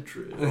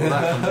re-entry.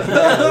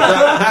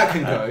 That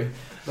can go,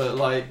 but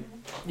like,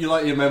 you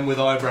like your men with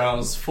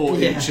eyebrows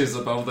 4 inches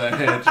above their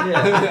head.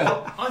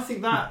 I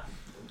think that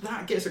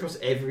gets across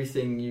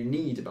everything you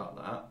need about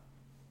that,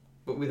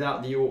 but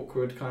without the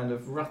awkward kind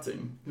of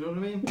rutting. You know what I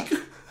mean?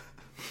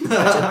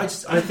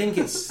 I think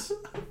it's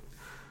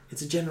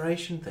a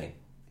generation thing.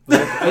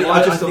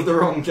 I just thought the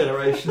wrong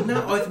generation.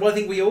 No, I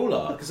think we all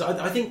are, because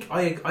I think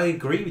I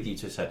agree with you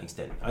to a certain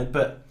extent.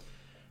 But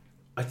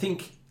I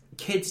think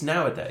kids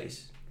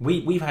nowadays,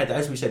 we've had,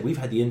 as we said, we've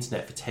had the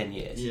internet for 10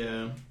 years.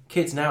 Yeah.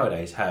 Kids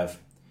nowadays have.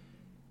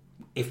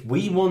 If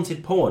we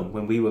wanted porn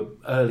when we were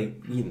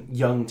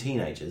young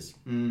teenagers,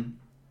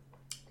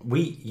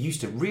 we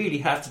used to really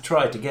have to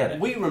try to get it.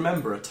 We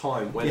remember a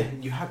time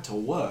when you had to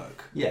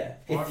work.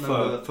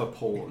 For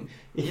porn.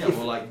 Yeah,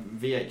 or like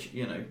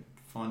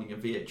finding a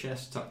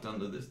VHS tucked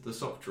under the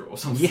sock drawer or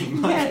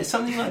something.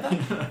 Something like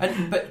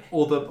that.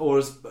 Or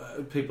as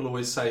people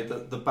always say,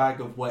 the bag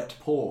of wet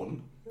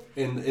porn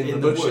in the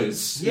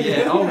bushes.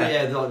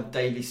 The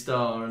Daily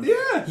Star. And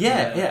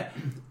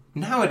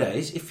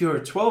Nowadays, if you're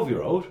a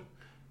 12-year-old,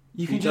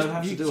 you can just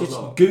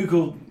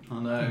Google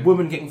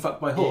woman getting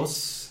fucked by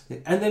horse,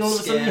 and then all of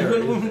a sudden you've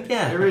got a woman.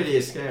 Yeah, it really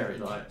is scary.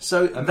 Like,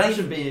 so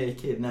imagine being a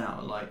kid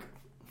now, like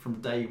from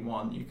day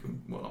one, you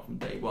can, well, not from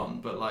day one,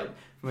 but like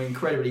from an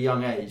incredibly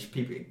young age,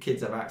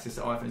 kids have access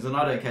to iPhones, and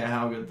I don't care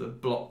how good the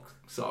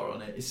blocks are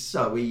on it. It's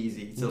so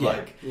easy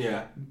to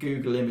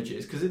Google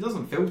images, because it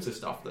doesn't filter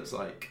stuff that's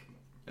like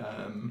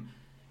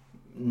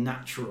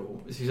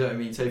natural. You know what I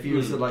mean? So if you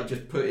were to like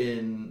just put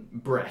in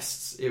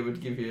breasts, it would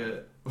give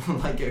you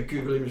like a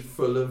Google image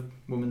full of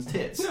women's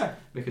tits. Yeah,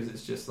 because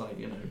it's just like,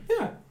 you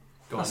know,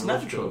 that's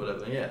natural or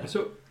whatever. Yeah.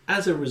 So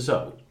as a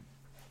result,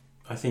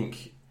 I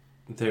think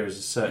there is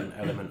a certain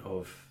element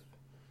of,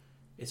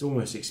 it's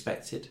almost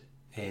expected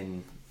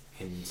in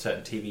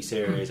certain TV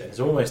series, and it's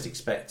almost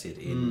expected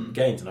in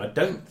games. And I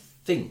don't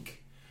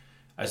think,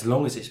 as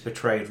long as it's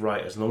portrayed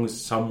right, as long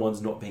as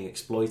someone's not being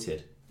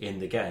exploited in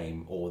the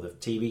game or the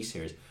TV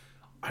series,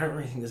 I don't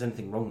really think there's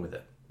anything wrong with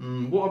it.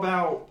 What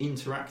about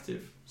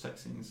interactive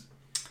sex scenes?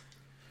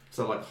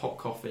 So like Hot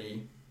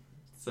Coffee,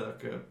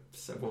 circa,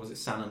 what was it,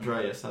 San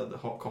Andreas had the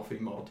Hot Coffee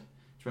mod. Do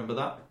you remember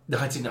that? No,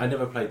 I didn't. I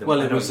never played them.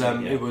 Well, it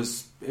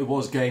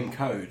was game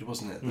code,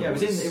 wasn't it? Yeah, it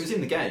was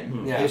in the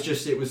game. Yeah.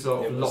 It was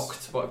sort of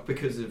locked, but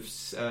because of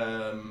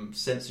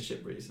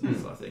censorship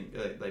reasons. I think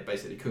they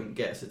basically couldn't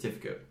get a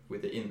certificate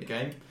with it in the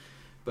game.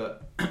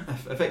 But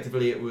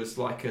effectively, it was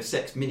like a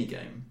sex mini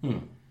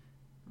game.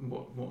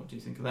 What do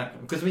you think of that?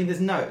 Because I mean, there's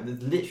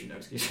literally no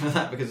excuse for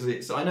that,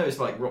 because I know it's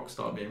like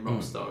Rockstar being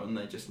Rockstar, and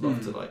they just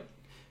love to like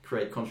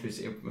create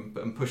controversy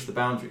and push the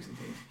boundaries and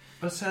things.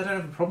 But I don't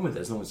have a problem with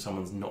it as long as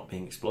someone's not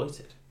being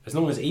exploited. As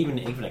long as even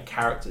a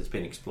character that's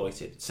been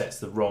exploited sets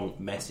the wrong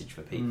message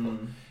for people.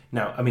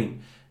 Now, I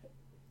mean,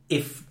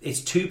 if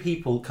it's 2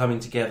 people coming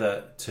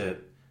together to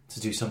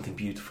do something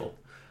beautiful,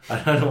 I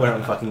don't know where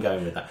I'm fucking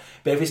going with that.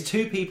 But if it's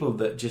 2 people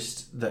that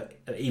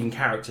even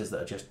characters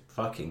that are just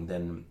fucking,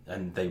 then,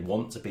 and they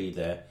want to be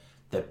there,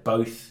 they're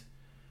both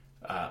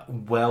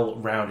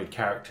well-rounded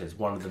characters.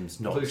 One of them's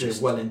not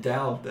just well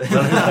endowed.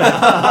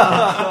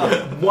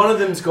 One of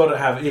them's got to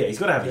have, he's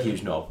got to have a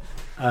huge knob.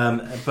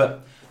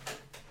 But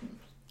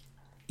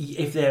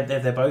if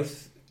they're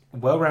both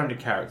well-rounded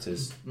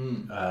characters,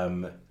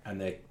 and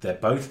they're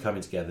both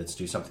coming together to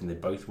do something they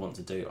both want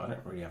to do. I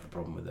don't really have a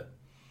problem with it.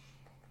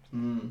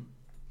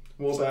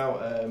 What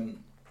about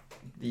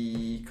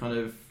the kind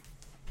of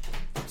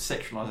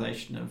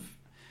sexualization of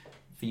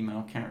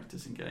female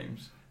characters in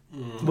games?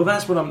 Well,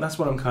 that's what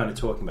I'm kind of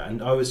talking about.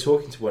 And I was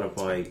talking to one of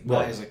my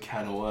that is a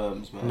can of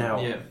worms, man.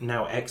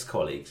 now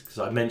ex-colleagues, because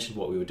I mentioned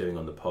what we were doing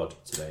on the pod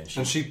today,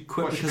 and she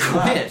quit because of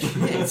that.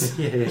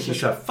 yeah,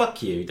 she's like,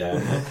 "Fuck you,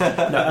 Dan."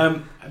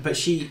 No, but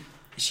she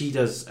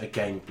does a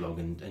game blog,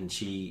 and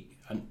she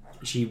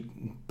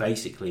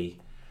basically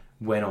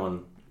went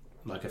on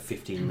like a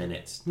 15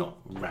 minutes, not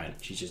rant.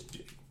 She just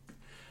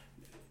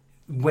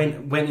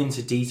went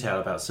into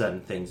detail about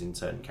certain things in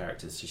certain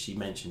characters. So she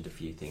mentioned a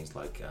few things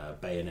like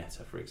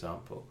Bayonetta, for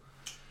example.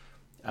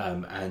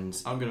 And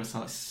I'm going to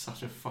sound like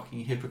such a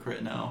fucking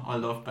hypocrite now. I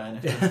love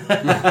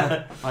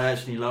Bayonetta. I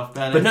actually love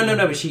Bayonetta. But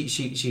no. But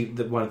she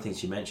one of the things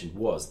she mentioned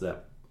was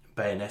that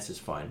Bayonetta's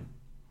fine.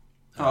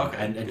 Okay.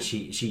 And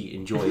she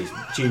enjoys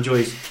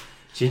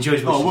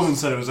what a woman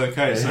said it was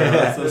okay, so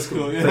that's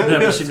cool. Yeah.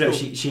 But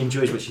she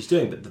enjoys what she's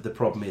doing, but the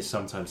problem is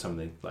sometimes some of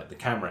the, like, the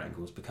camera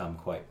angles become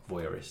quite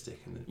voyeuristic.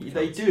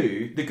 They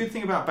do. The good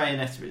thing about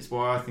Bayonetta is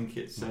why I think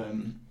it's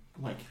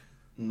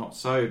not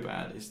so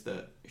bad is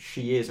that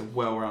she is a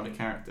well-rounded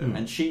character,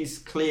 and she's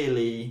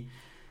clearly.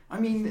 I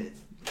mean,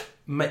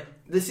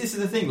 this is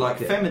the thing. Like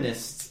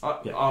feminists.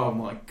 Oh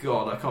my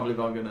god! I can't believe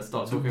I'm going to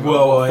start talking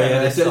about what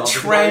feminists are.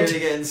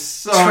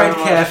 Tread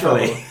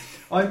carefully.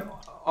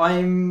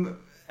 I'm.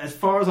 As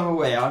far as I'm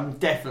aware, I'm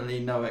definitely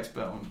no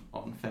expert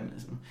on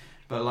feminism.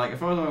 But like, as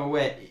far as I'm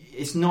aware,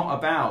 it's not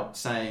about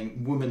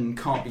saying women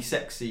can't be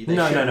sexy. They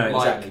should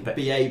exactly.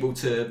 Be able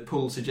to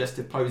pull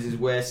suggestive poses,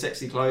 wear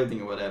sexy clothing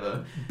or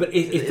whatever. But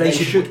if they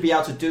should be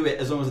able to do it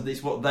as long as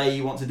it's what they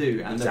want to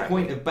do. And the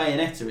point of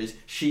Bayonetta is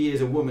she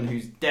is a woman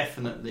who's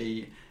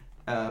definitely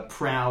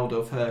proud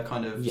of her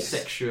kind of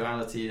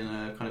sexuality and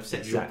her kind of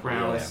sexual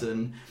prowess.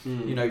 And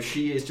you know,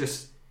 she is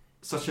just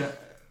such a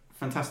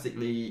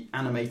fantastically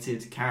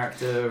animated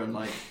character, and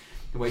like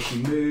the way she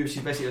moves,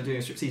 she's basically doing a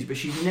striptease, but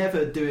she's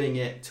never doing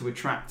it to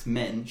attract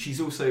men.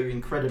 She's also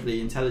incredibly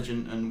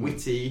intelligent and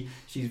witty.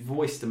 She's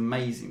voiced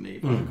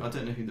amazingly. I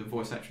don't know who the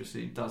voice actress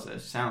who does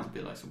it. She sounds a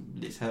bit like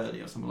Liz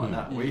Hurley or something like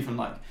that, or even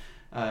like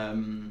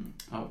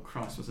oh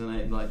Christ, what's her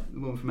name? Like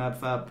the woman from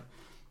Ab Fab,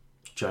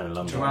 Joanna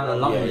Lumley. Joanna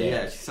Lumley,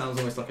 yeah. She sounds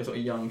almost like a sort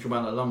of young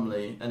Joanna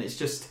Lumley, and it's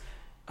just.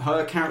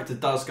 Her character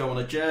does go on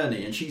a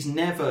journey, and she's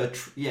never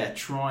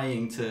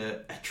trying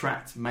to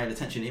attract male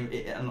attention,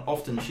 and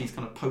often she's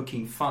kind of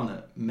poking fun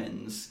at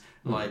men's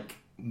like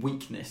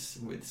weakness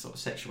with sort of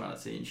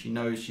sexuality, and she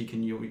knows she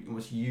can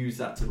almost use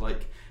that to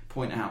like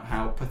point out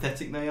how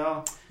pathetic they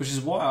are. Which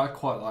is why I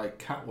quite like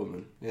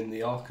Catwoman in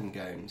the Arkham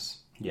games.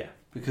 Yeah,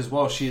 because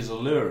while she is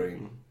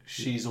alluring,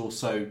 she's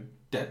also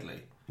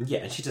deadly. Yeah,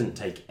 and she doesn't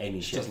take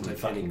any shit from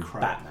fucking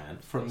Batman.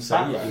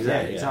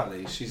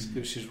 Exactly.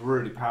 She's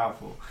really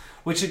powerful.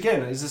 Which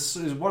again is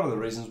one of the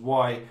reasons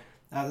why,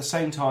 at the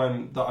same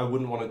time that I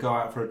wouldn't want to go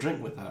out for a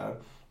drink with her,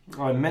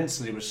 I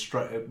immensely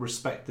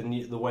respect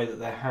the way that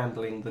they're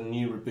handling the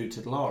new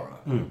rebooted Lara,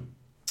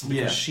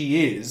 because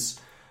she is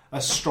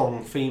a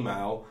strong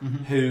female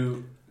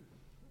who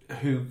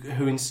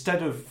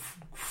instead of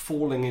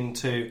falling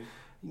into,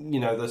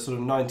 you know, the sort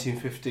of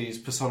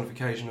 1950s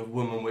personification of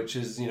woman, which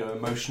is, you know,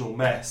 emotional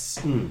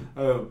mess.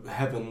 Oh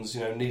heavens,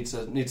 you know, needs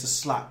a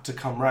slap to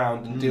come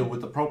round and deal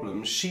with the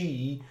problem.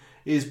 She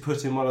is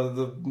put in one of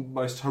the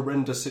most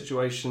horrendous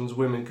situations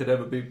women could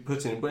ever be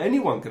put in, but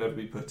anyone could ever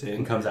be put in.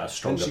 And comes out a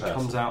stronger person. And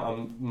she comes out a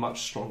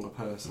much stronger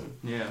person.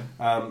 Yeah.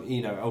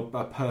 You know,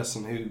 a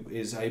person who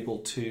is able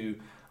to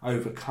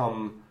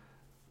overcome,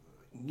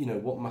 you know,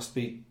 what must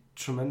be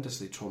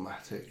tremendously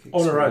traumatic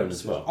on her own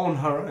as well. On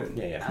her own,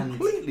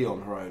 completely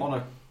on her own. On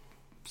a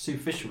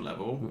superficial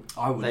level,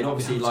 they've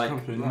obviously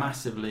like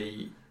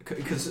massively,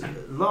 because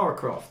Lara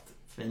Croft,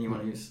 for anyone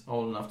who's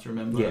old enough to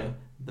remember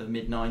the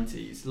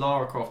mid-90s,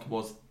 Lara Croft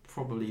was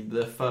probably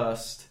the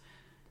first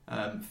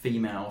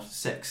female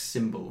sex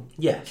symbol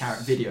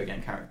video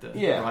game character.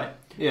 Right.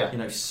 Yeah. You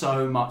know,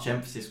 so much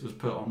emphasis was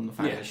put on the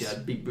fact that she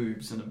had big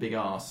boobs and a big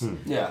ass.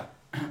 Yeah.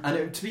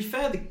 And to be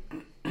fair,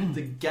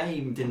 the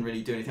game didn't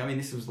really do anything. I mean,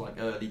 this was like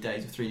early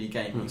days of 3D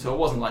gaming, so it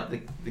wasn't like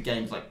the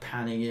game's like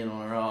panning in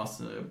on her ass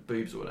and her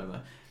boobs or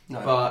whatever.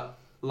 No. But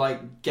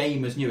like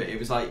gamers knew it.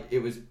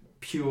 It was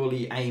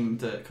purely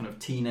aimed at kind of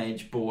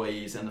teenage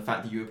boys, and the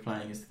fact that you were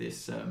playing as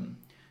this,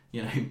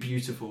 you know,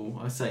 beautiful,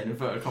 I say in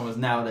inverted commas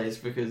nowadays,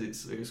 because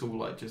it's all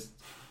like just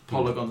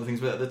polygons and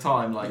things. But at the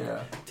time, like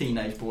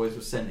teenage boys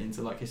were sent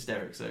into like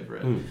hysterics over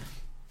it,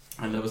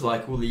 and there was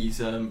like all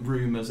these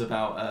rumours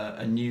about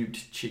a nude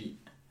cheat.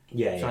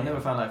 So I never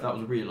found out if that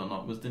was real or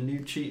not. Was the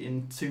nude cheat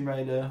in Tomb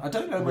Raider? I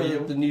don't know whether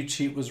the nude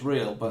cheat was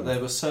real, but there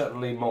were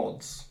certainly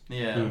mods.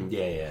 Yeah.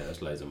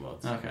 There's loads of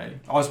mods. Okay.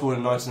 I was born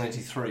in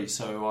 1983,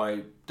 so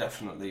I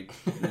definitely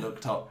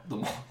looked up the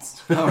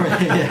mods. Oh,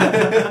 really?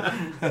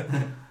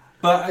 Yeah.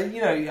 But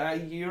you know,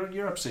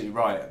 you're absolutely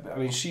right. I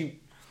mean,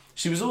 she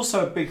was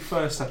also a big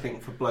first, I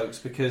think, for blokes,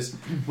 because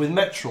with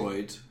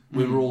Metroid,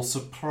 we were all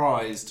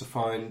surprised to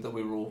find that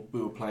we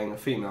were playing a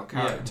female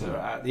character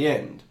at the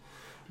end.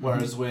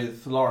 Whereas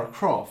with Lara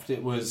Croft,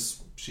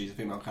 she's a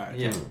female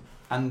character. Yeah,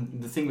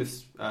 and the thing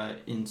with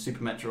in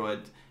Super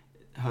Metroid,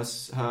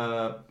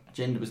 her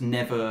gender was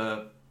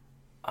never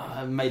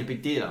made a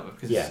big deal of it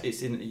because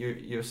it's in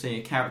you're seeing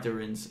a character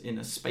in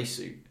a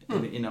spacesuit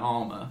in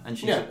armor, and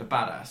she's a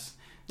badass.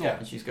 Yeah,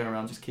 and she's going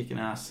around just kicking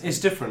ass. It's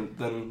different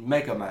than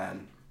Mega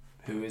Man,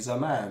 who is a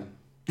man.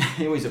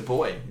 He's a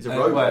boy. He's a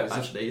robot.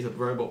 Actually, he's a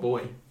robot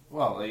boy.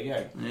 Well, there you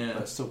go. Yeah,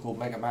 but it's still called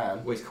Mega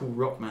Man. Well, it's called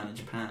Rockman in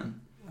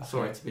Japan.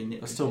 Sorry to be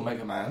nitpicky. It's still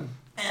Mega Man.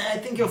 I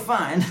think you're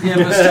fine. Yeah,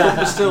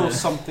 but still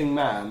something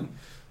man.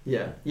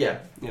 Yeah. You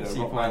know,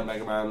 Rockman,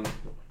 Mega Man,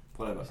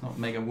 whatever. It's not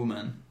Mega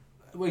Woman.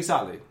 Well,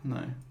 exactly.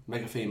 No.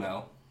 Mega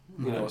Female.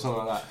 You know, or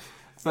something like that.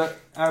 But,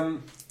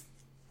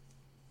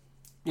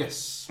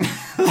 yes.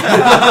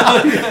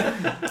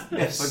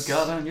 Yes.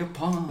 Forgot on your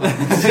palm.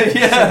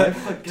 Yeah.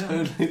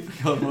 Totally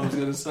forgot what I was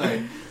going to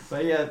say.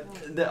 But yeah,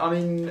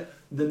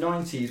 the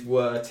 90s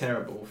were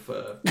terrible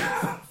for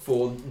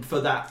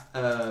that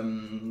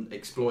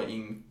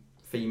exploiting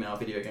female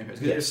video game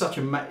characters. It was such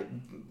a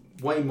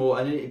way more,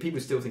 and people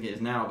still think it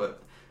is now,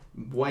 but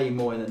way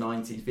more in the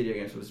 90s video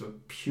games was a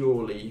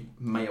purely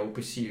male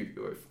pursuit,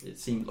 or it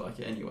seemed like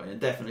it anyway, and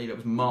definitely it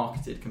was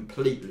marketed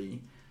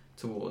completely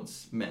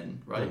towards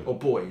men, right? Or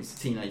boys,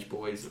 teenage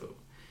boys.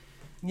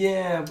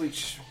 Yeah,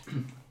 which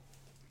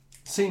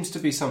seems to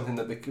be something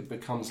that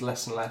becomes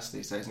less and less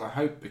these days, and I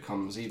hope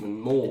becomes even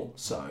more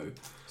so.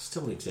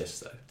 Still exists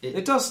though.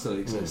 It does still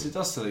exist. It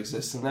does still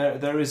exist, and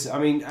there is. I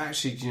mean,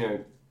 actually, you know,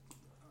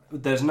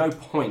 there's no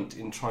point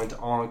in trying to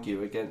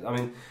argue against. I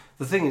mean,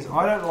 the thing is,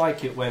 I don't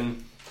like it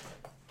when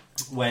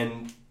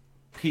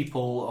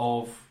people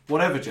of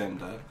whatever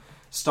gender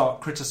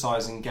start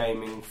criticising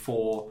gaming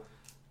for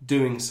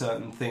doing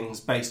certain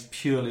things based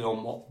purely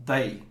on what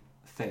they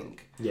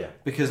think. Yeah.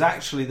 Because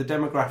actually the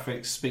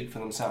demographics speak for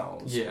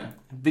themselves. Yeah.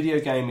 Video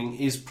gaming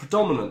is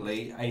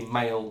predominantly a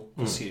male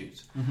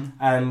pursuit.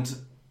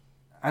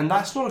 And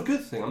that's not a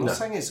good thing. I'm not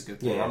saying it's a good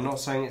thing. Yeah. I'm not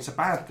saying it's a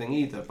bad thing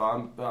either,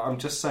 but I'm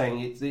just saying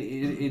it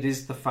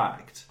is the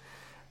fact.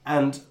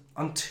 And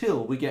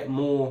until we get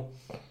more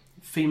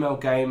female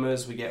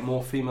gamers, we get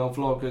more female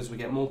vloggers, we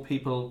get more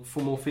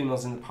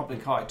females in the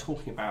public eye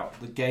talking about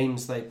the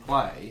games they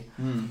play,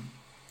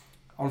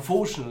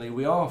 unfortunately,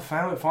 we are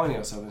finding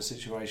ourselves in a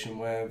situation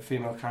where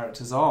female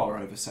characters are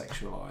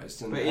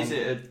over-sexualised. But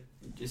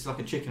it's like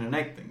a chicken and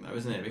egg thing, though,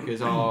 isn't it?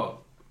 Because are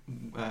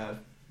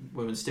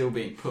women still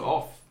being put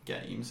off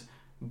games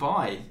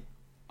by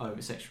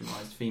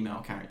over-sexualised female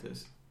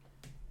characters?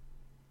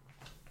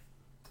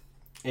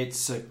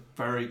 It's a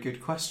very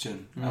good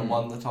question, and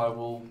one that I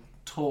will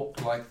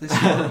talk like this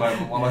for a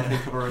moment while I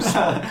think of a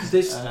response.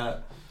 This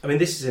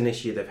is an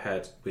issue they've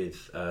had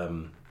with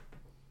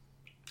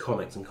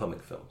comics and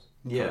comic films.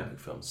 Comic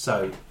films.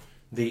 So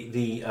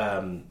the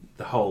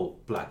whole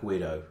Black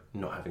Widow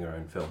not having her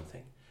own film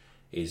thing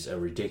is a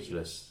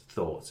ridiculous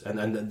thought,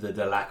 and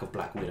the lack of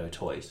Black Widow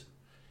toys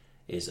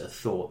is a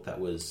thought that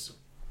was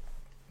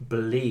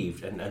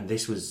believed, and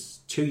this was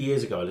 2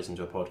 years ago. I listened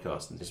to a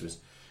podcast, and this was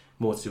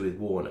more to do with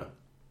Warner,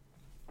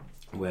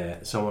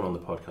 where someone on the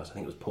podcast, I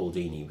think it was Paul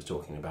Dini, was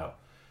talking about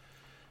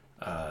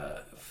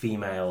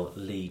female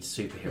lead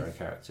superhero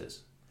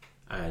characters,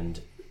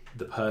 and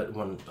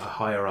a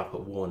higher up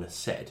at Warner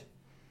said,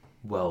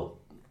 well,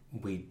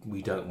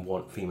 we don't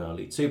want female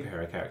lead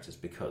superhero characters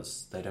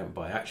because they don't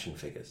buy action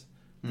figures.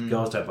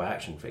 Girls don't buy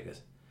action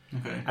figures.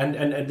 Okay.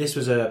 And this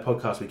was a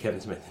podcast with Kevin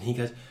Smith, and he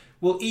goes,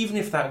 well, even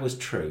if that was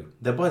true,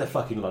 they'd buy the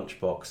fucking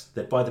lunchbox,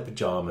 they'd buy the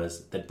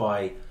pyjamas, they'd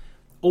buy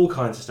all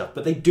kinds of stuff,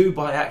 but they do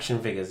buy action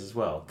figures as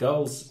well.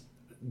 Girls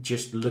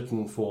just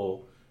looking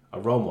for a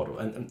role model.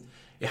 And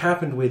it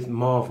happened with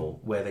Marvel,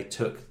 where they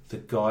took the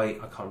guy,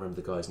 I can't remember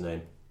the guy's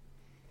name,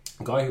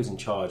 a guy who was in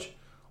charge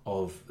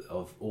of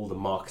all the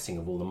marketing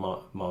of all the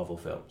Marvel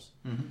films.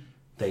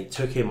 They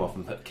took him off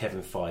and put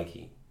Kevin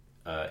Feige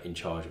in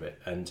charge of it.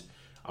 And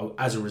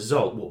as a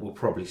result, what we'll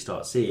probably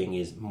start seeing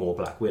is more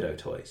Black Widow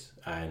toys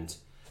and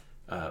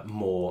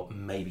more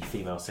maybe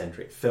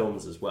female-centric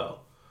films as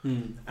well.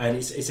 And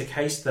it's a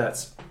case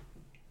that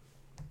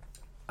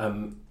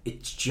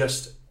it's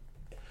just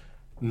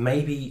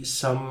maybe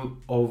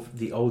some of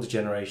the older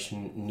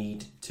generation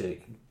need to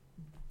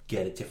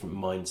get a different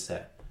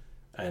mindset,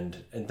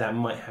 and that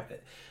might happen.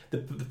 The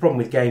problem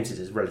with games is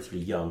it's relatively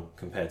young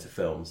compared to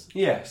films.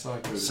 Yes, I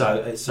agree with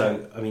that.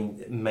 So I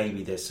mean,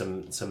 maybe there's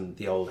some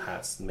the old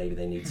hats. Maybe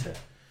they need to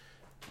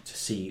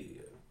see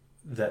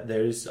that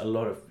there is a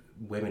lot of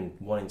women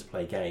wanting to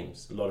play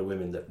games, a lot of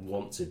women that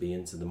want to be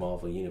into the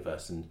Marvel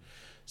universe, and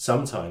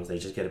sometimes they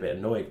just get a bit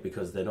annoyed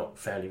because they're not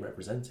fairly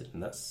represented,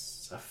 and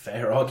that's a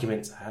fair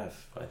argument to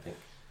have, I think.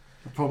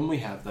 The problem we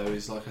have, though,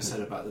 is, like I said,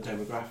 about the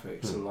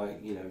demographics, and,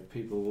 like, you know,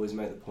 people always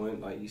make the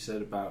point, like you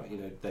said, about, you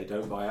know, they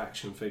don't buy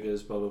action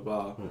figures, blah, blah,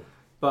 blah.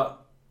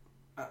 But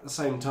at the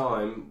same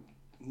time,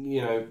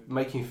 you know,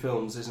 making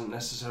films isn't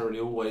necessarily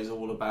always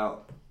all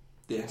about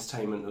the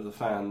entertainment of the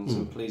fans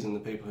and pleasing the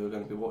people who are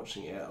going to be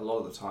watching it. A lot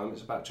of the time,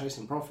 it's about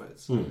chasing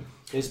profits.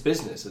 It's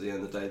business at the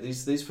end of the day.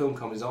 These film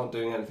companies aren't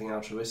doing anything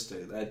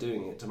altruistic. They're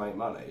doing it to make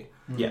money.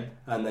 Yeah.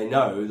 And they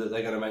know that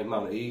they're going to make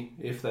money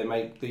if they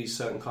make these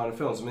certain kind of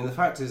films. I mean, the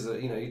fact is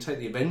that, you take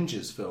the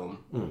Avengers film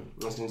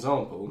as an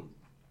example.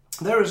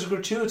 There is a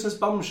gratuitous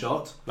bum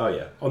shot. Oh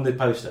yeah, on the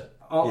poster.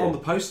 On the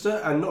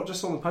poster, and not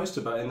just on the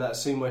poster, but in that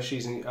scene where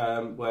she's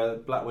where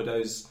Black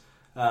Widow's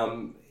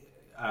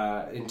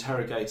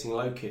interrogating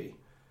Loki.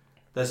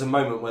 There's a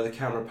moment where the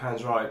camera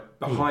pans right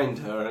behind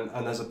her,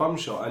 and there's a bum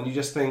shot, and you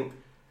just think,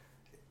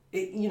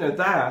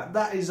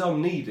 that is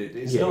unneeded.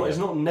 It's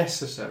not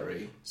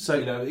necessary.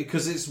 So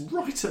because it's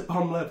right at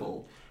bum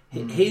level.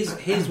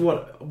 Here's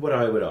what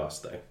I would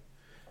ask though: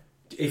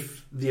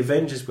 if the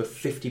Avengers were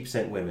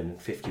 50% women and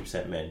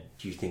 50% men,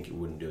 do you think it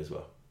wouldn't do as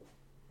well?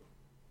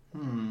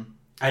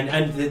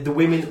 And the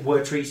women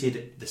were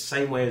treated the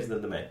same way as the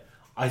men.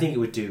 I think it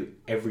would do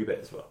every bit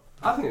as well.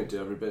 I think it would do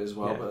every bit as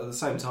well, but at the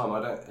same time,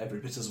 I don't every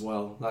bit as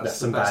well. That's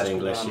some bad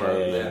English.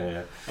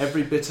 Yeah.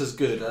 Every bit as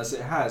good as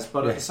it has,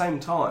 but at the same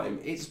time,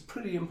 it's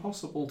pretty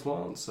impossible to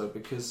answer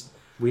because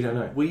we don't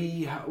know.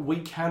 We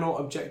cannot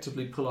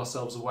objectively pull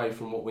ourselves away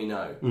from what we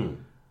know,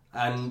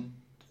 and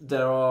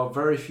there are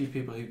very few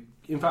people who.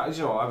 In fact,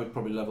 I would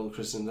probably level the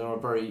criticism. There are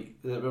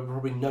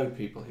probably no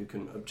people who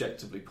can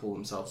objectively pull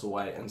themselves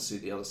away and see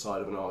the other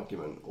side of an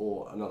argument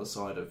or another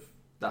side of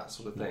that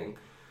sort of thing,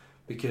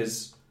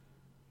 because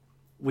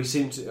we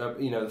seem to.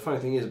 The funny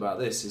thing is about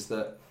this is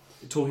that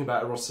talking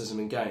about eroticism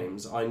in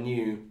games, I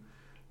knew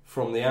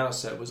from the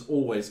outset was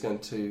always going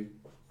to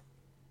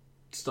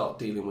start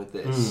dealing with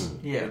this,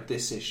 with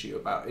this issue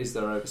about is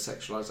there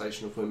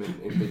over-sexualisation of women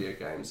in video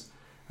games,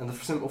 and the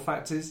simple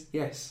fact is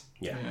yes,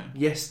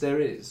 yes there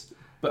is.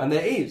 And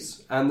there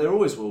is, and there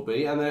always will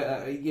be, and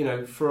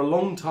there, for a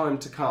long time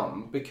to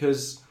come,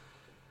 because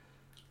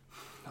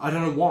I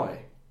don't know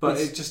why, but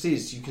it just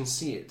is. You can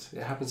see it;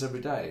 it happens every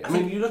day. I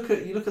mean, you look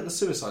at the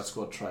Suicide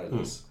Squad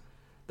trailers.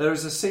 There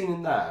is a scene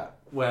in that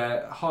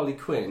where Harley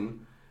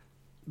Quinn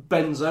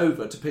bends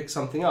over to pick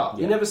something up.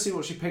 You never see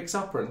what she picks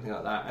up or anything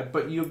like that,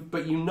 but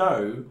you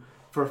know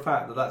for a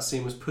fact that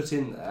scene was put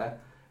in there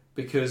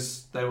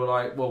because they were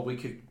like, well, we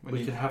could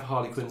have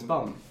Harley Quinn's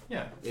bum.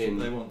 Yeah, they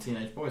want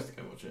teenage boys to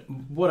go watch it.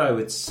 What I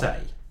would say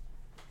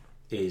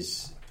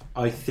is,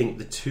 I think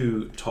the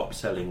two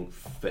top-selling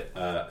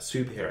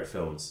superhero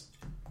films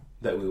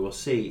that we will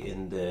see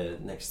in the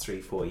next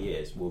 3-4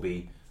 years will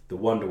be the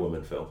Wonder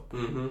Woman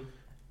film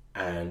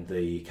and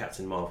the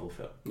Captain Marvel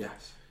film.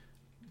 Yes,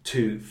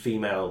 two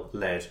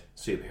female-led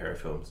superhero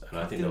films, and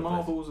I think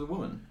Marvel's a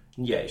woman.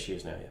 Yeah, she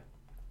is now. Yeah.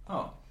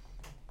 Oh.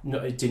 No,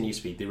 it didn't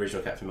used to be. The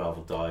original Captain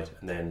Marvel died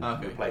and then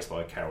replaced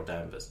by Carol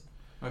Danvers.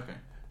 Okay.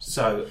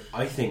 So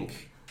I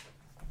think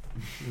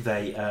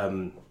they.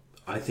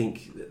 I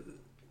think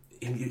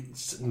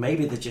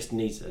maybe there just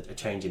needs a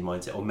change in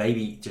mindset, or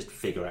maybe just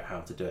figure out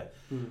how to do it,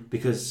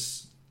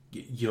 because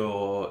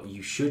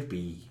you should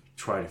be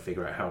trying to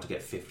figure out how to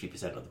get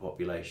 50% of the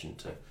population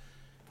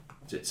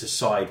to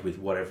side with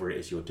whatever it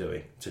is you're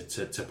doing,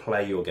 to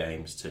play your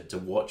games, to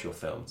watch your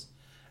films,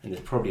 and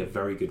there's probably a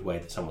very good way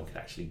that someone could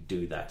actually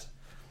do that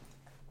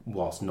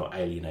whilst not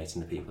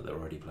alienating the people that are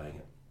already playing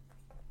it.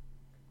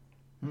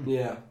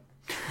 Yeah.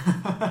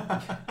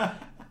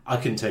 I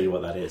couldn't tell you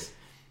what that is,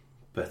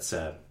 but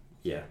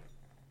yeah.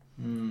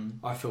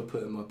 I feel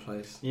put in my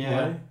place.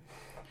 Yeah.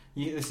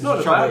 This is not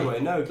a bad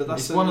way, no, but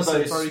that's one of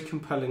those... a very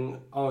compelling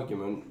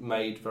argument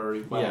made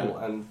very well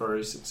and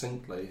very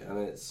succinctly, and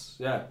it's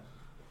Yeah.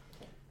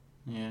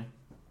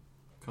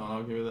 Can't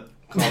argue with it.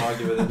 Can't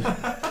argue with it.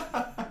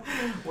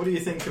 What do you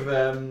think of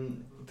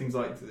things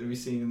like that we've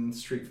seen in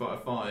Street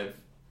Fighter 5?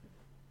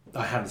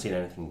 I haven't seen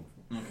anything.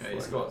 Okay,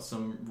 it's got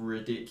some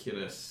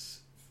ridiculous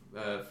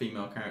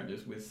female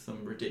characters with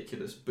some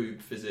ridiculous boob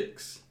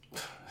physics,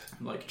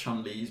 like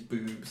Chun-Li's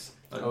boobs.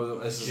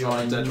 This is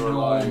like Dead or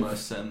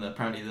Alive. And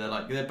apparently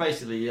they're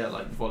basically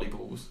like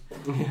volleyballs,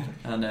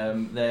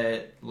 and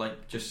they're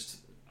like just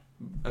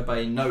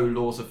obey no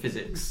laws of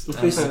physics.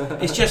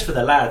 It's just for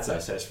the lads though,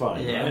 so it's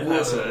fine. Yeah, right?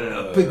 that's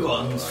big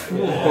ones.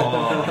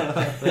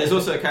 There's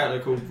also a character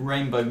called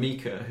Rainbow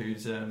Mika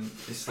who's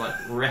this like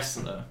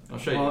wrestler. I'll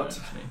show you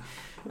actually.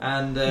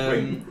 And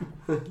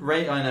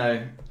I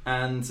know,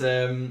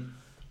 and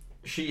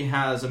she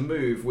has a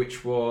move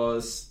which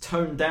was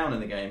toned down in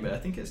the game, but I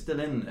think it's still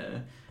in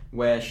there,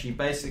 where she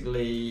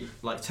basically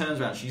like turns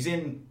around. She's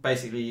in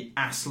basically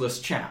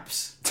assless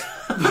chaps.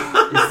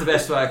 It's the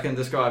best way I can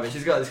describe it.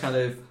 She's got this kind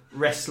of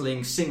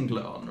wrestling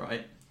singlet on,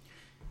 right?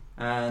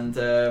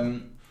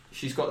 And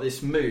she's got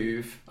this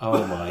move.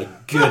 Oh my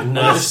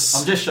goodness!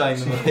 I'm just showing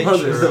them a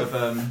picture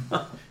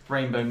of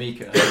Rainbow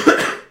Mika,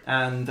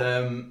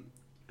 and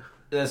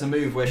there's a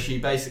move where she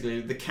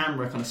basically, the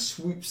camera kind of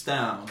swoops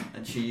down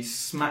and she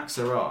smacks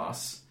her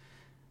ass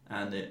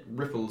and it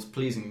ripples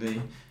pleasingly,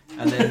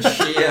 And then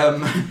she,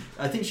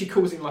 I think she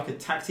calls him like a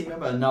tag team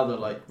member, another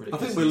like I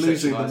ridiculous. think we're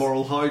losing the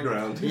moral high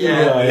ground.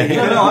 Yeah.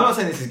 No, I'm not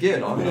saying this is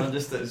good. I'm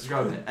just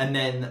describing it. And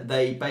then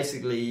they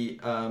basically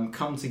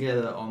come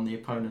together on the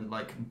opponent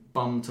like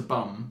bum to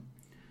bum.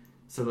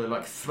 So they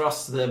like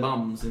thrust their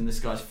bums in this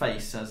guy's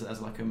face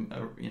as like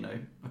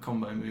a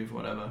combo move, or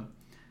whatever.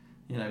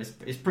 You know,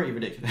 it's pretty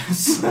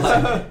ridiculous.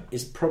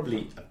 It's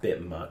probably a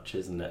bit much,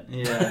 isn't it?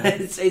 Yeah.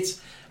 And it says.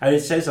 I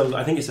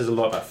think it says a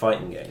lot about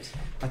fighting games.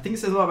 I think it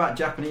says a lot about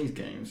Japanese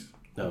games.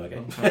 No,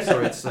 okay. I'm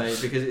sorry to say,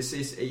 because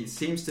it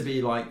seems to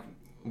be like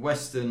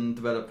Western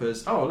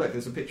developers. Oh, look,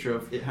 there's a picture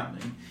of it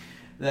happening.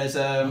 There's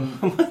Oh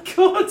my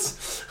god!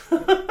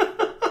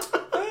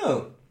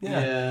 Oh,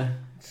 yeah.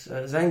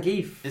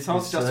 Zangief. It's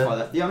hard to justify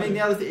that. Yeah, I mean,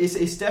 the other thing is,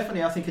 it's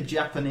definitely, I think, a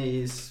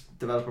Japanese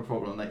developer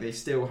problem. Like, they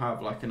still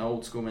have like an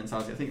old school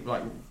mentality. I think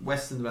like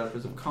Western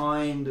developers have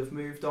kind of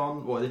moved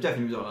on. Well, they've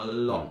definitely moved on a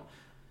lot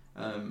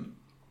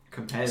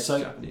compared to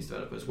Japanese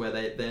developers, where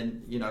they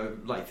then, you know,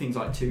 like things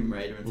like Tomb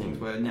Raider and things,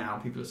 where now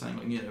people are saying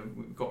like, you know,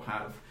 we've got to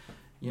have,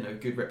 you know,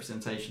 good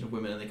representation of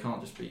women, and they can't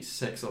just be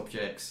sex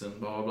objects and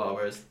blah blah blah.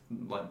 Whereas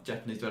like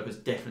Japanese developers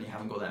definitely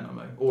haven't got that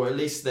memo, or at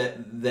least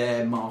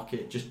their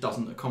market just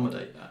doesn't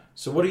accommodate that.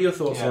 So, what are your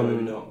thoughts maybe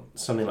on not.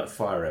 something like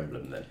Fire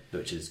Emblem then,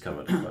 which is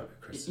coming up?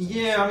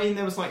 Yeah, I mean,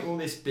 there was like all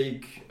this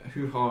big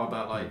hoo-ha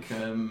about like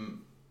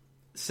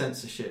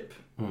censorship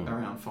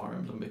around Fire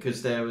Emblem,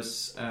 because there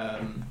was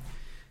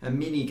a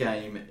mini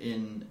game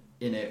in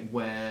it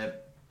where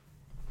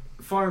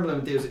Fire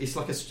Emblem deals. It's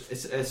like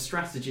a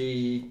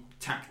strategy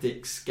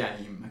tactics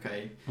game,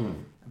 okay,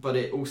 but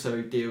it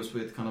also deals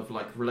with kind of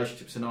like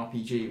relationships in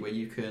RPG, where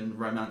you can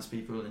romance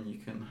people and you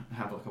can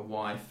have like a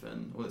wife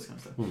and all this kind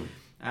of stuff.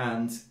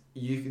 And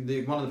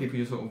one of the people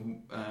you're sort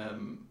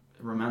of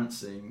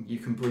romancing, you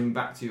can bring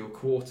back to your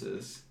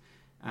quarters.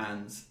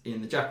 And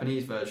in the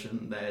Japanese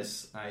version,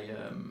 there's a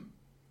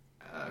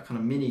kind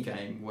of mini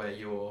game where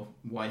your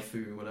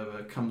waifu,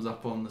 whatever, comes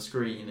up on the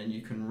screen, and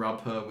you can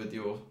rub her with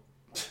your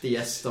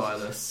DS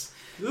stylus.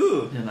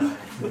 Ooh. You know,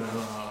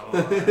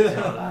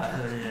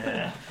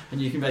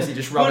 and you can basically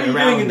just rub it around.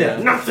 What are you doing in there?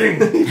 Nothing.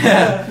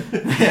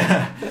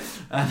 Yeah.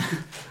 And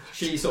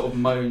she sort of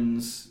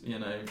moans, you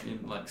know,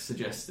 in like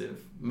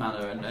suggestive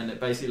manner, and it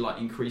basically like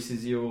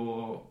increases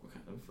your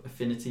kind of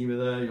affinity with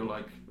her. You're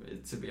like,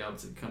 to be able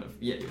to kind of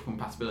your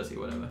compatibility or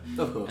whatever.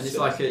 Of course. And it's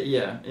like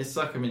it's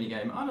like a mini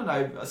game. I don't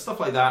know,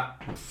 stuff like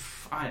that.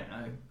 I don't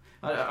know.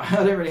 I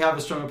don't really have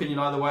a strong opinion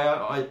either way.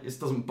 It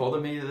doesn't bother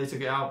me that they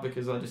took it out,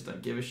 because I just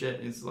don't give a shit.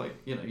 It's like,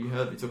 you know, you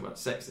heard me talk about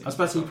sex. I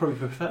suppose you probably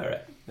prefer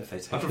it if they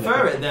take I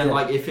prefer it than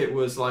like if it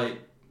was like,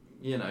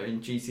 you know,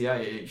 in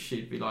GTA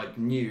she'd be like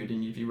nude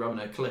and you'd be rubbing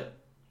her clit.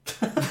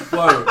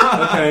 Whoa.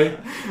 Okay.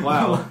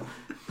 Wow.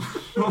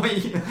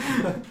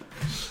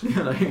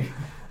 You know,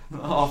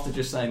 after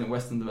just saying that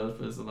Western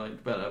developers are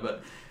like better,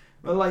 but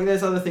like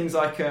there's other things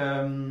like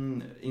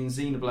in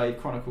Xenoblade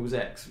Chronicles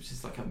X, which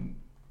is like a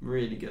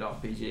really good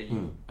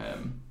RPG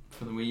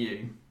for the Wii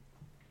U,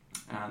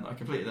 and I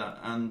completed that.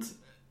 And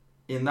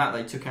in that,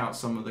 they took out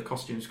some of the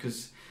costumes,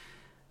 because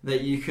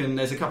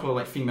there's a couple of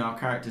like female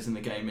characters in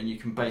the game, and you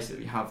can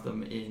basically have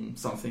them in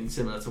something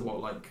similar to what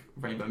like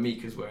Rainbow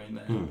Mika's wearing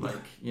there, like,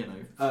 you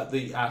know,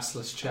 The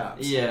assless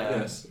chaps. Yeah.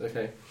 Yes.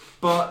 Okay.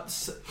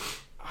 But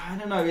I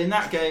don't know, in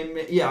that game,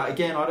 yeah,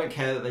 again, I don't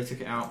care that they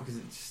took it out, because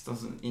it just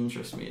doesn't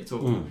interest me at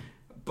all.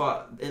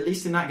 But at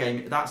least in that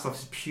game, that stuff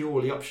is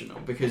purely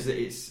optional, because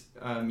it's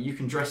you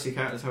can dress your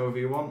characters however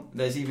you want.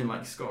 There's even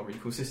like, it's got a really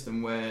cool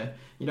system where,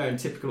 you know, in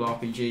typical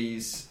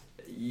RPGs,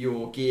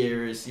 your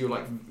gear is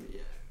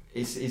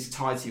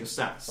tied to your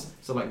stats,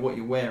 so like what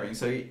you're wearing.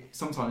 So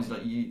sometimes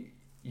like you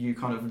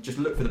kind of just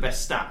look for the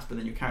best stats, but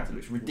then your character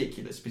looks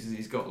ridiculous because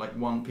he's got like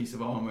one piece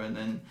of armor and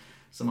then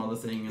some other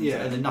thing, and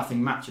then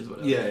nothing matches,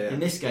 whatever. Yeah. In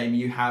this game,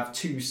 you have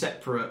two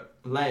separate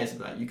layers of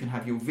that. You can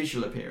have your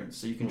visual appearance,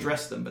 so you can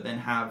dress them, but then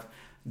have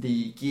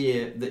the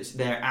gear that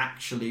they're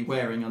actually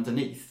wearing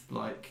underneath,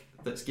 like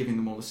that's giving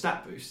them all the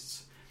stat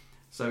boosts.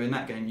 So in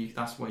that game,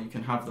 that's where you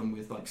can have them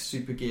with like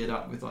super geared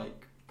up with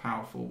like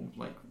powerful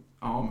like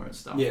armor and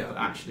stuff. Yeah. But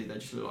actually, they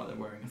just look like they're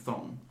wearing a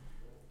thong.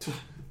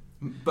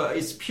 But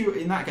it's pure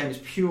in that game. It's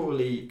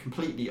purely,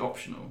 completely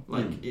optional.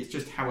 Like it's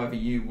just however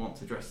you want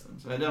to dress them.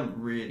 So it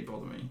doesn't really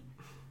bother me.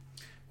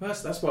 Well,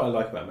 that's what I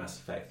like about Mass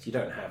Effect. You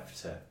don't have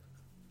to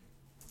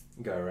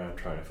go around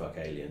trying to fuck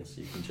aliens.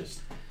 You can just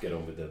get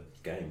on with the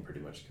game, pretty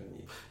much, can't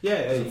you?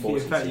 Yeah, Doesn't in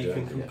force fact, you to you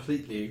do can it,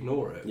 completely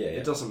ignore it. Yeah.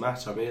 It doesn't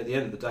matter. I mean, at the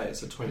end of the day,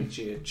 it's a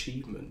 20G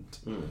achievement,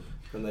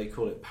 and they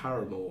call it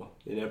Paramore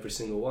in every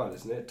single one,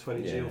 isn't it?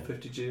 20G or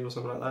 50G or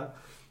something like that.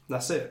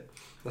 That's it.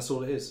 That's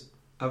all it is.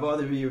 Have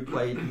either of you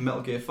played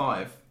Metal Gear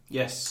 5?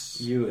 Yes.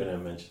 You were going to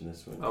mention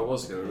this one. I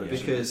was going to mention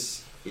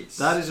Because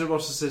that is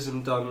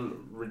eroticism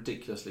done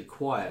ridiculously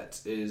quiet.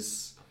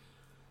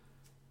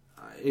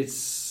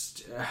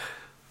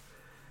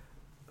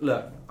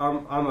 Look,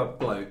 I'm a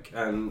bloke,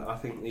 and I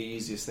think the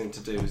easiest thing to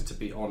do is to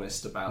be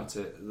honest about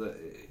it. That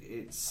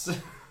it's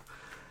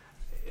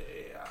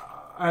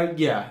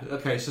yeah,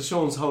 okay. So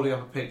Sean's holding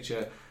up a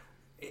picture.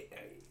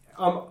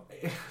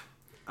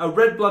 a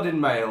red-blooded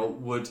male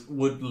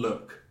would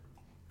look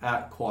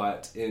at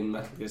Quiet in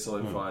Metal Gear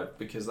Solid 5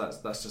 because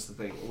that's just the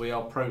thing. We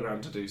are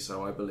programmed to do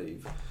so, I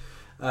believe.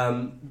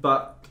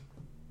 But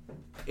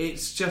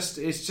it's just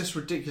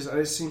ridiculous, and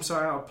it seems so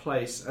out of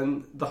place.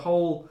 And the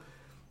whole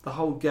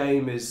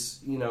game is,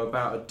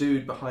 about a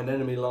dude behind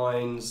enemy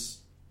lines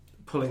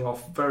pulling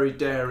off very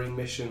daring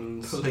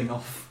missions. Pulling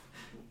off.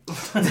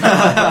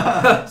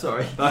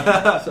 Sorry.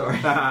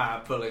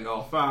 Pulling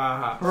off.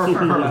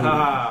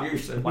 You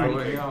said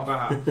pulling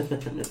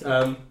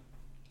off.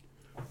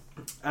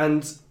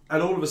 And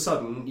all of a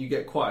sudden you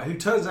get Quiet, who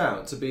turns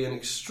out to be an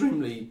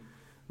extremely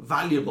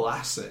valuable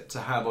asset to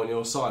have on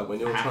your side when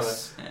you're trying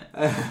to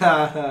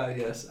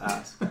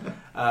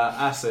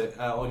asset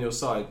on your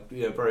side.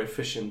 Very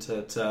efficient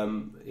at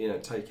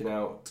taking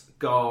out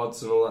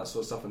guards and all that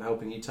sort of stuff and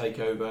helping you take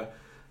over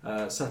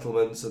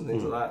settlements and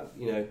things like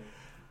that.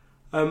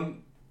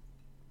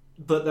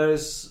 But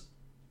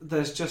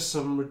there's just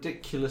some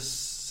ridiculous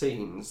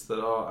scenes that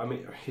are. I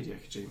mean, Hideo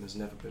Kojima's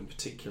never been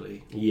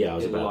particularly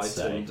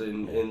enlightened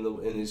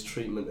in his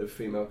treatment of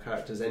female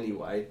characters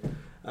anyway.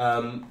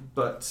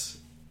 But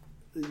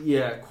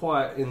yeah,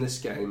 Quiet in this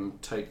game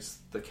takes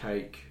the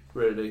cake.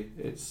 Really,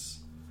 it's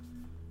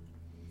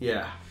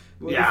Well,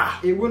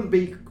 it wouldn't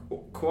be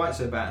quite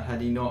so bad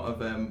had he not have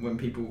when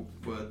people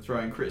were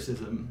throwing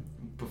criticism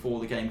before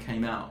the game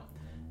came out.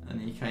 And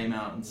he came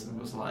out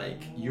and was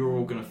like, "You're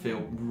all going to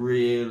feel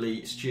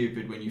really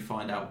stupid when you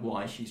find out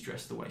why she's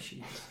dressed the way she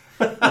is.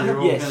 You're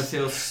all going to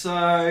feel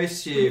so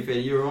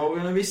stupid. You're all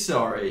going to be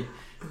sorry."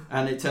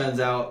 And it turns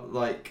out,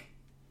 like,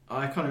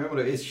 I can't remember what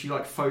it is. She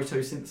like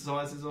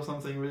photosynthesizes or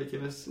something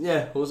ridiculous.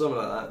 Yeah, or something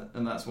like that.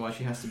 And that's why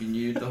she has to be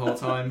nude the whole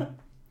time.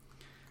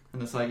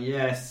 And it's like,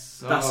 yes,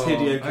 that's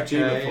Hideo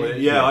Kojima for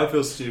you. Yeah, I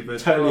feel stupid.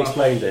 Totally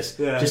explain this.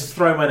 Yeah. Just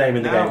throw my name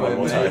in the game one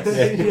more time.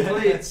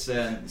 Complete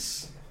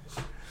sense.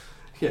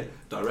 Yeah,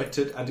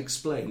 directed and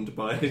explained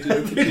by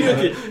Hideo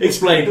Kojima.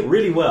 Explained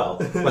really well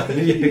by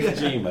Hideo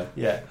Kojima.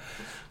 Yeah.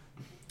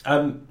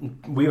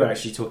 We were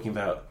actually talking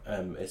about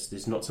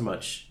it's not so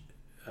much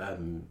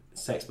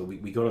sex, but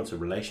we got onto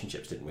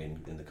relationships, didn't we,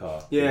 in the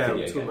car? Yeah,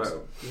 video talking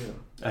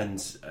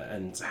games. about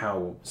And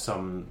how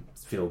some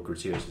feel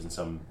gratuitous and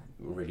some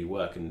really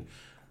work. And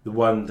the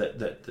one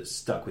that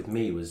stuck with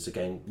me was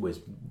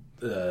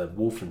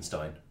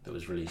Wolfenstein that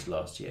was released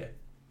last year,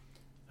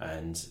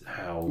 and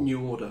how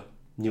New Order,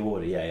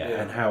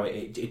 yeah. And how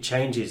it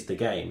changes the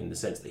game in the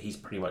sense that he's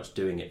pretty much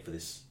doing it for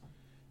this,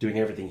 doing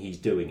everything he's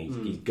doing.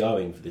 He's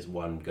going for this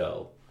one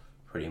girl,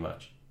 pretty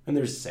much. And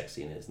there is a sex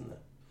scene, isn't there?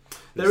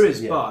 There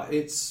is, but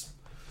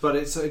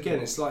it's again,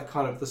 it's like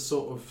kind of the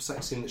sort of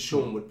sex scene that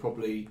Sean would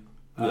probably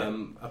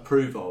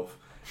approve of,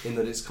 in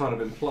that it's kind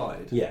of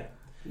implied. Yeah.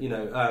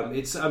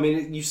 It's. I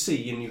mean, you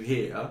see and you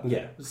hear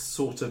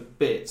sort of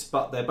bits,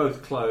 but they're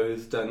both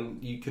clothed,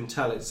 and you can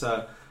tell it's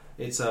a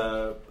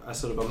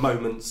sort of a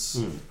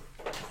moment's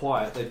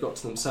quiet they've got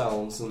to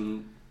themselves,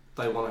 and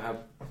they want to have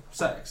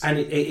sex. And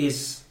it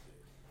is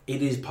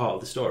part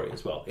of the story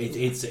as well.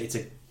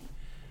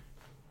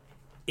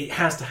 It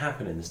has to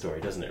happen in the story,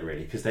 doesn't it?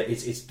 Really, because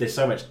there's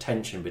so much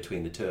tension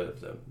between the two of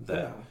them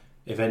that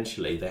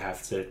eventually they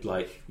have to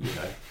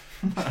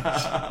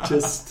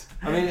just.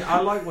 I mean, I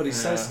like what he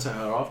says to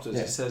her afterwards.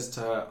 He says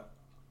to her,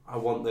 "I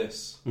want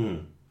this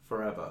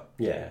forever."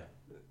 Yeah.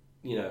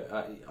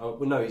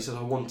 No, he said,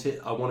 I want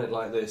it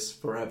like this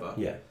forever.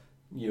 Yeah.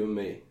 You and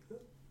me.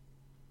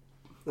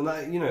 And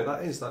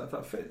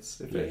that fits.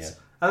 It fits. Yeah.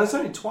 And it's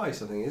only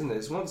twice, I think, isn't it?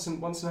 It's once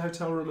in a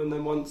hotel room and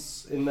then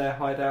once in their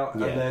hideout,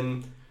 and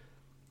then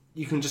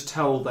you can just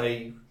tell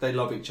they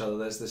love each other.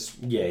 There's this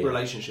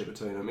relationship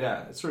between them.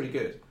 Yeah, it's really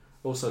good.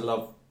 Also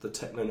love the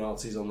techno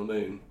Nazis on the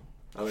moon.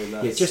 I mean,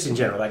 just in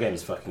general, that game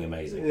is fucking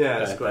amazing. Yeah,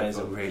 it's great. It's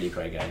a really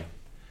great game.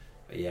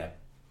 But yeah.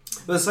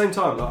 But at the same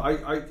time,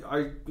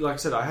 like I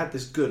said, I had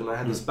this good and I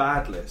had this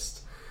bad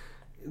list.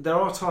 There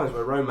are times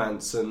where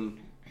romance and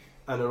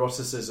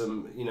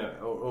eroticism,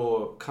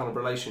 or kind of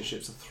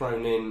relationships are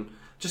thrown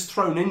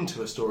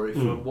into a story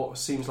for what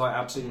seems like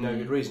absolutely no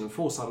good reason.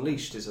 Force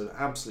Unleashed is an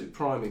absolute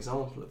prime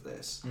example of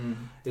this.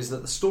 Is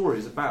that the story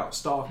is about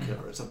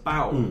Starkiller. It's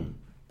about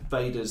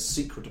Vader's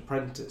secret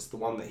apprentice, the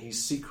one that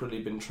he's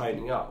secretly been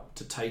training up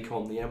to take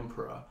on the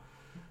Emperor.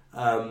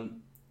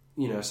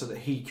 So that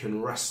he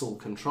can wrestle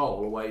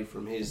control away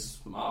from his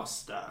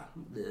master.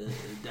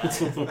 Dark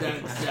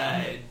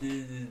side.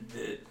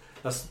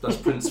 That's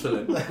Prince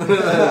Philip. Dark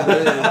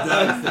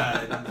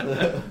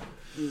side.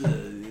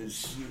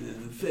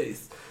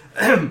 Face.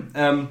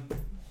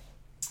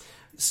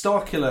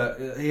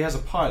 Starkiller, he has a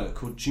pilot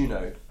called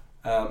Juno,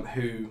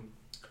 who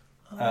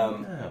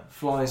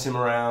flies him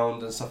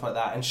around and stuff like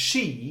that. And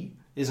she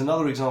is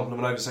another example of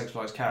an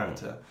over-sexualized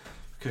character.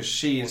 Because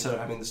she, instead of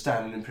having the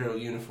standard Imperial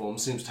uniform,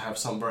 seems to have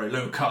some very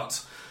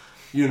low-cut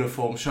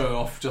uniform showing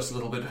off just a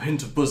little bit of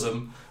hint of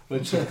bosom,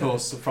 which of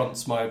course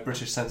affronts my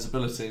British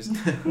sensibilities.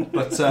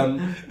 But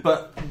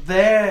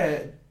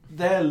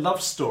their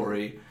love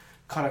story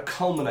kind of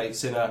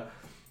culminates in a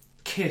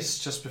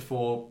kiss just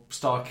before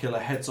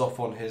Starkiller heads off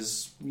on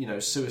his,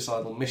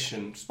 suicidal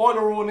mission.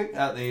 Spoiler warning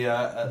at the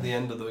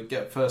end of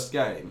the first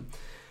game,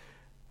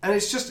 and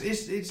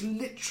it's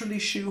literally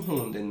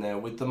shoehorned in there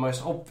with the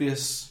most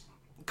obvious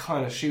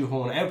kind of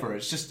shoehorn ever.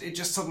 It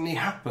just suddenly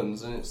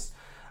happens, and it's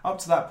up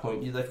to that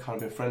point they've kind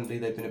of been friendly,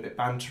 they've been a bit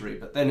bantery,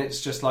 but then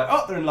it's just like,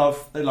 oh, they're in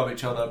love, they love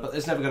each other, but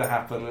it's never going to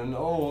happen, and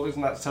oh,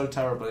 isn't that so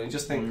terrible? And you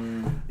just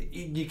think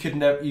you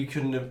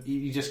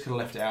just could have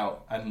left it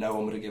out, and no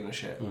one would have given a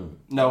shit.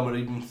 No one would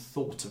have even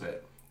thought of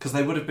it, because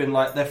they would have been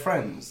like, they're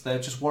friends, they're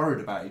just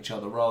worried about each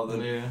other rather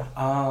than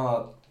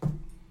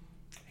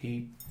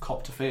he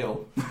copped a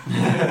feel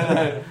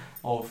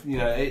of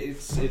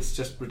it's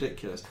just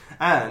ridiculous.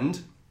 And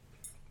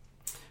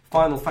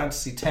Final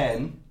Fantasy X,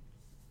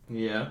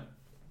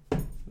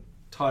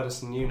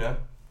 Tidus and Yuna,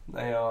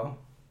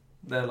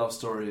 their love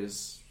story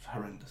is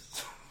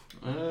horrendous.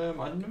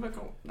 I never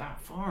got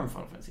that far in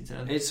Final Fantasy X.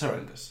 It's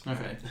horrendous.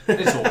 Okay,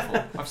 it's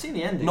awful. I've seen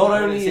the ending. Not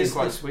only is is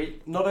quite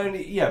sweet. Not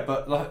only,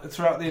 but like,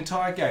 throughout the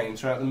entire game,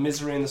 throughout the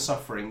misery and the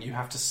suffering, you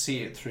have to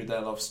see it through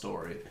their love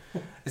story.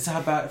 It's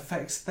how it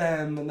affects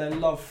them and their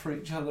love for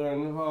each other,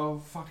 and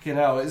oh fucking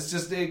hell,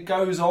 it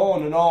goes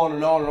on and on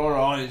and on and on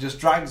and on. It just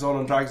drags on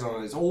and drags on,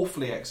 and it's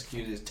awfully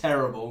executed. It's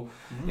terrible.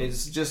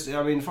 It's just,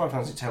 Final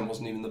Fantasy X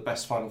wasn't even the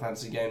best Final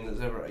Fantasy game that's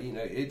ever.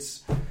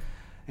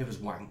 It was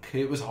wank.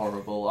 It was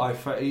horrible.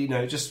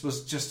 It just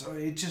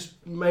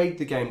made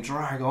the game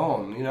drag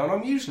on. And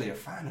I'm usually a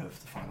fan of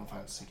the Final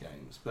Fantasy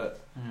games, but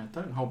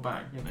don't hold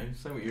back.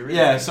 Say what you're.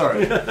 Yeah,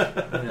 sorry.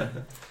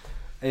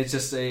 It's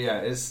just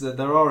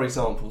there are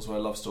examples where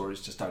love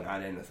stories just don't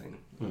add anything.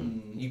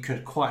 You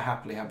could quite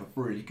happily have a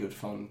really good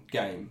fun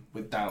game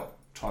without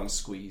trying to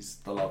squeeze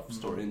the love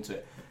story into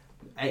it.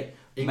 Hey,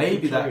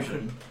 maybe that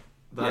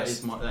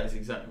is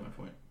exactly my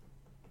point.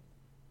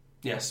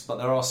 Yes, but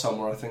there are some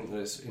where I think that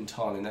it's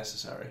entirely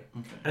necessary.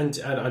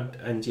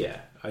 Okay.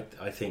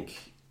 I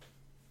think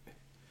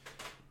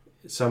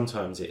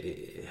sometimes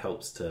it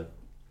helps to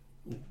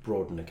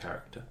broaden a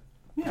character.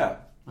 Yeah.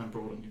 And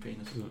broaden your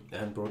penis.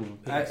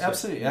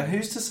 Absolutely. And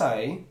who's to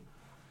say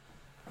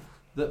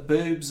that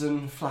boobs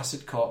and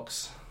flaccid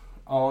cocks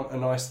aren't a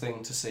nice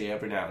thing to see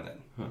every now and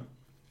then? You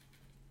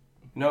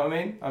know what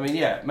I mean?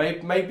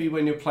 Maybe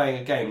when you're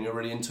playing a game and you're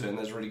really into it and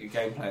there's really good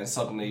gameplay and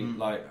suddenly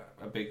like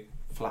a big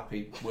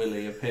flappy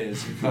willy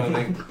appears, you kind of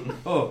think,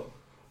 oh,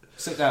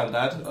 sit down,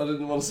 Dad. I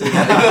didn't want to see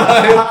that.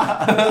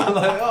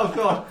 Like, oh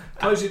God,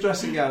 close your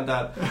dressing gown,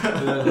 Dad.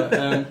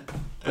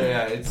 But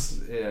it's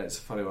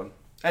a funny one.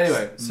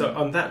 Anyway, so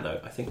on that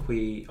note, I think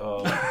we are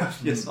on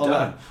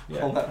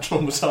that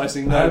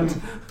traumatising note.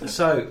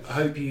 So I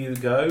hope you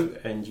go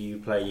and you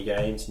play your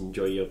games and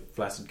enjoy your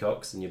flaccid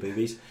cocks and your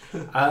boobies.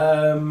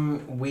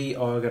 We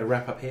are going to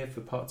wrap up here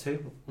for part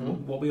 2.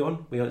 What are we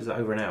on? Is it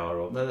over an hour?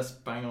 Or? No, that's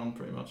bang on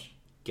pretty much.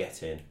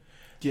 Get in.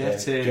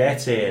 Get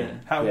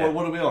in.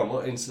 What are we on?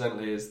 What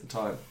incidentally is the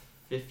time?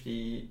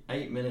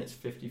 58 minutes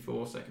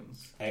 54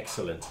 seconds.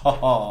 Excellent. Ha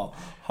ha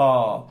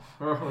ha ha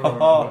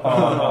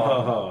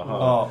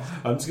ha.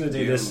 I'm just going to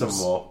do this some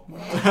more.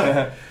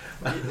 That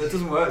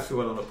doesn't work so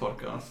well on a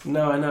podcast.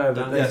 No, I know,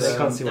 but they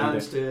can't see what I'm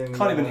doing.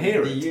 Can't even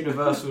hear it. The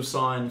universal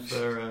sign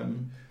for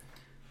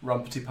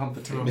rumpety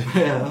pumpety.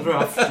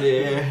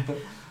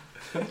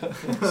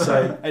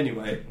 So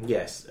anyway,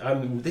 yes,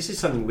 this is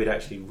something we'd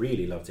actually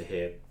really love to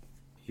hear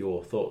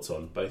your thoughts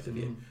on, both of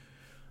you.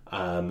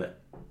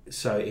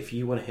 So if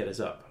you want to hit us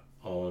up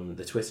on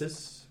the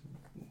Twitters,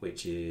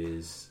 which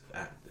is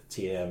at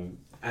 2MTOOH,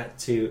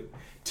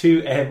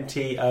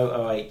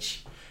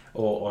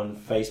 or on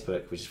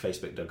Facebook, which is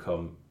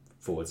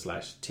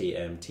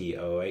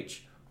facebook.com/TMTOOH,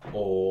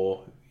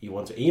 or you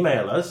want to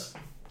email us,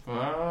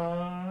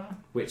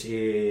 which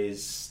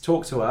is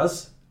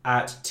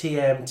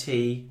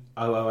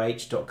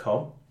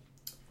talktous@tmtooh.com,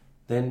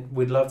 then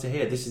we'd love to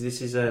hear. This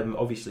is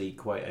obviously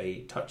quite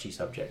a touchy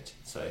subject,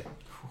 so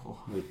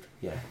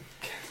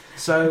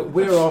So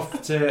we're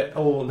off to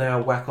all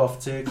now whack off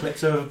to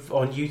clips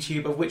on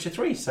YouTube of Witcher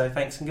 3. So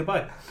thanks and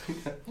goodbye.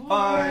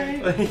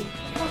 Bye.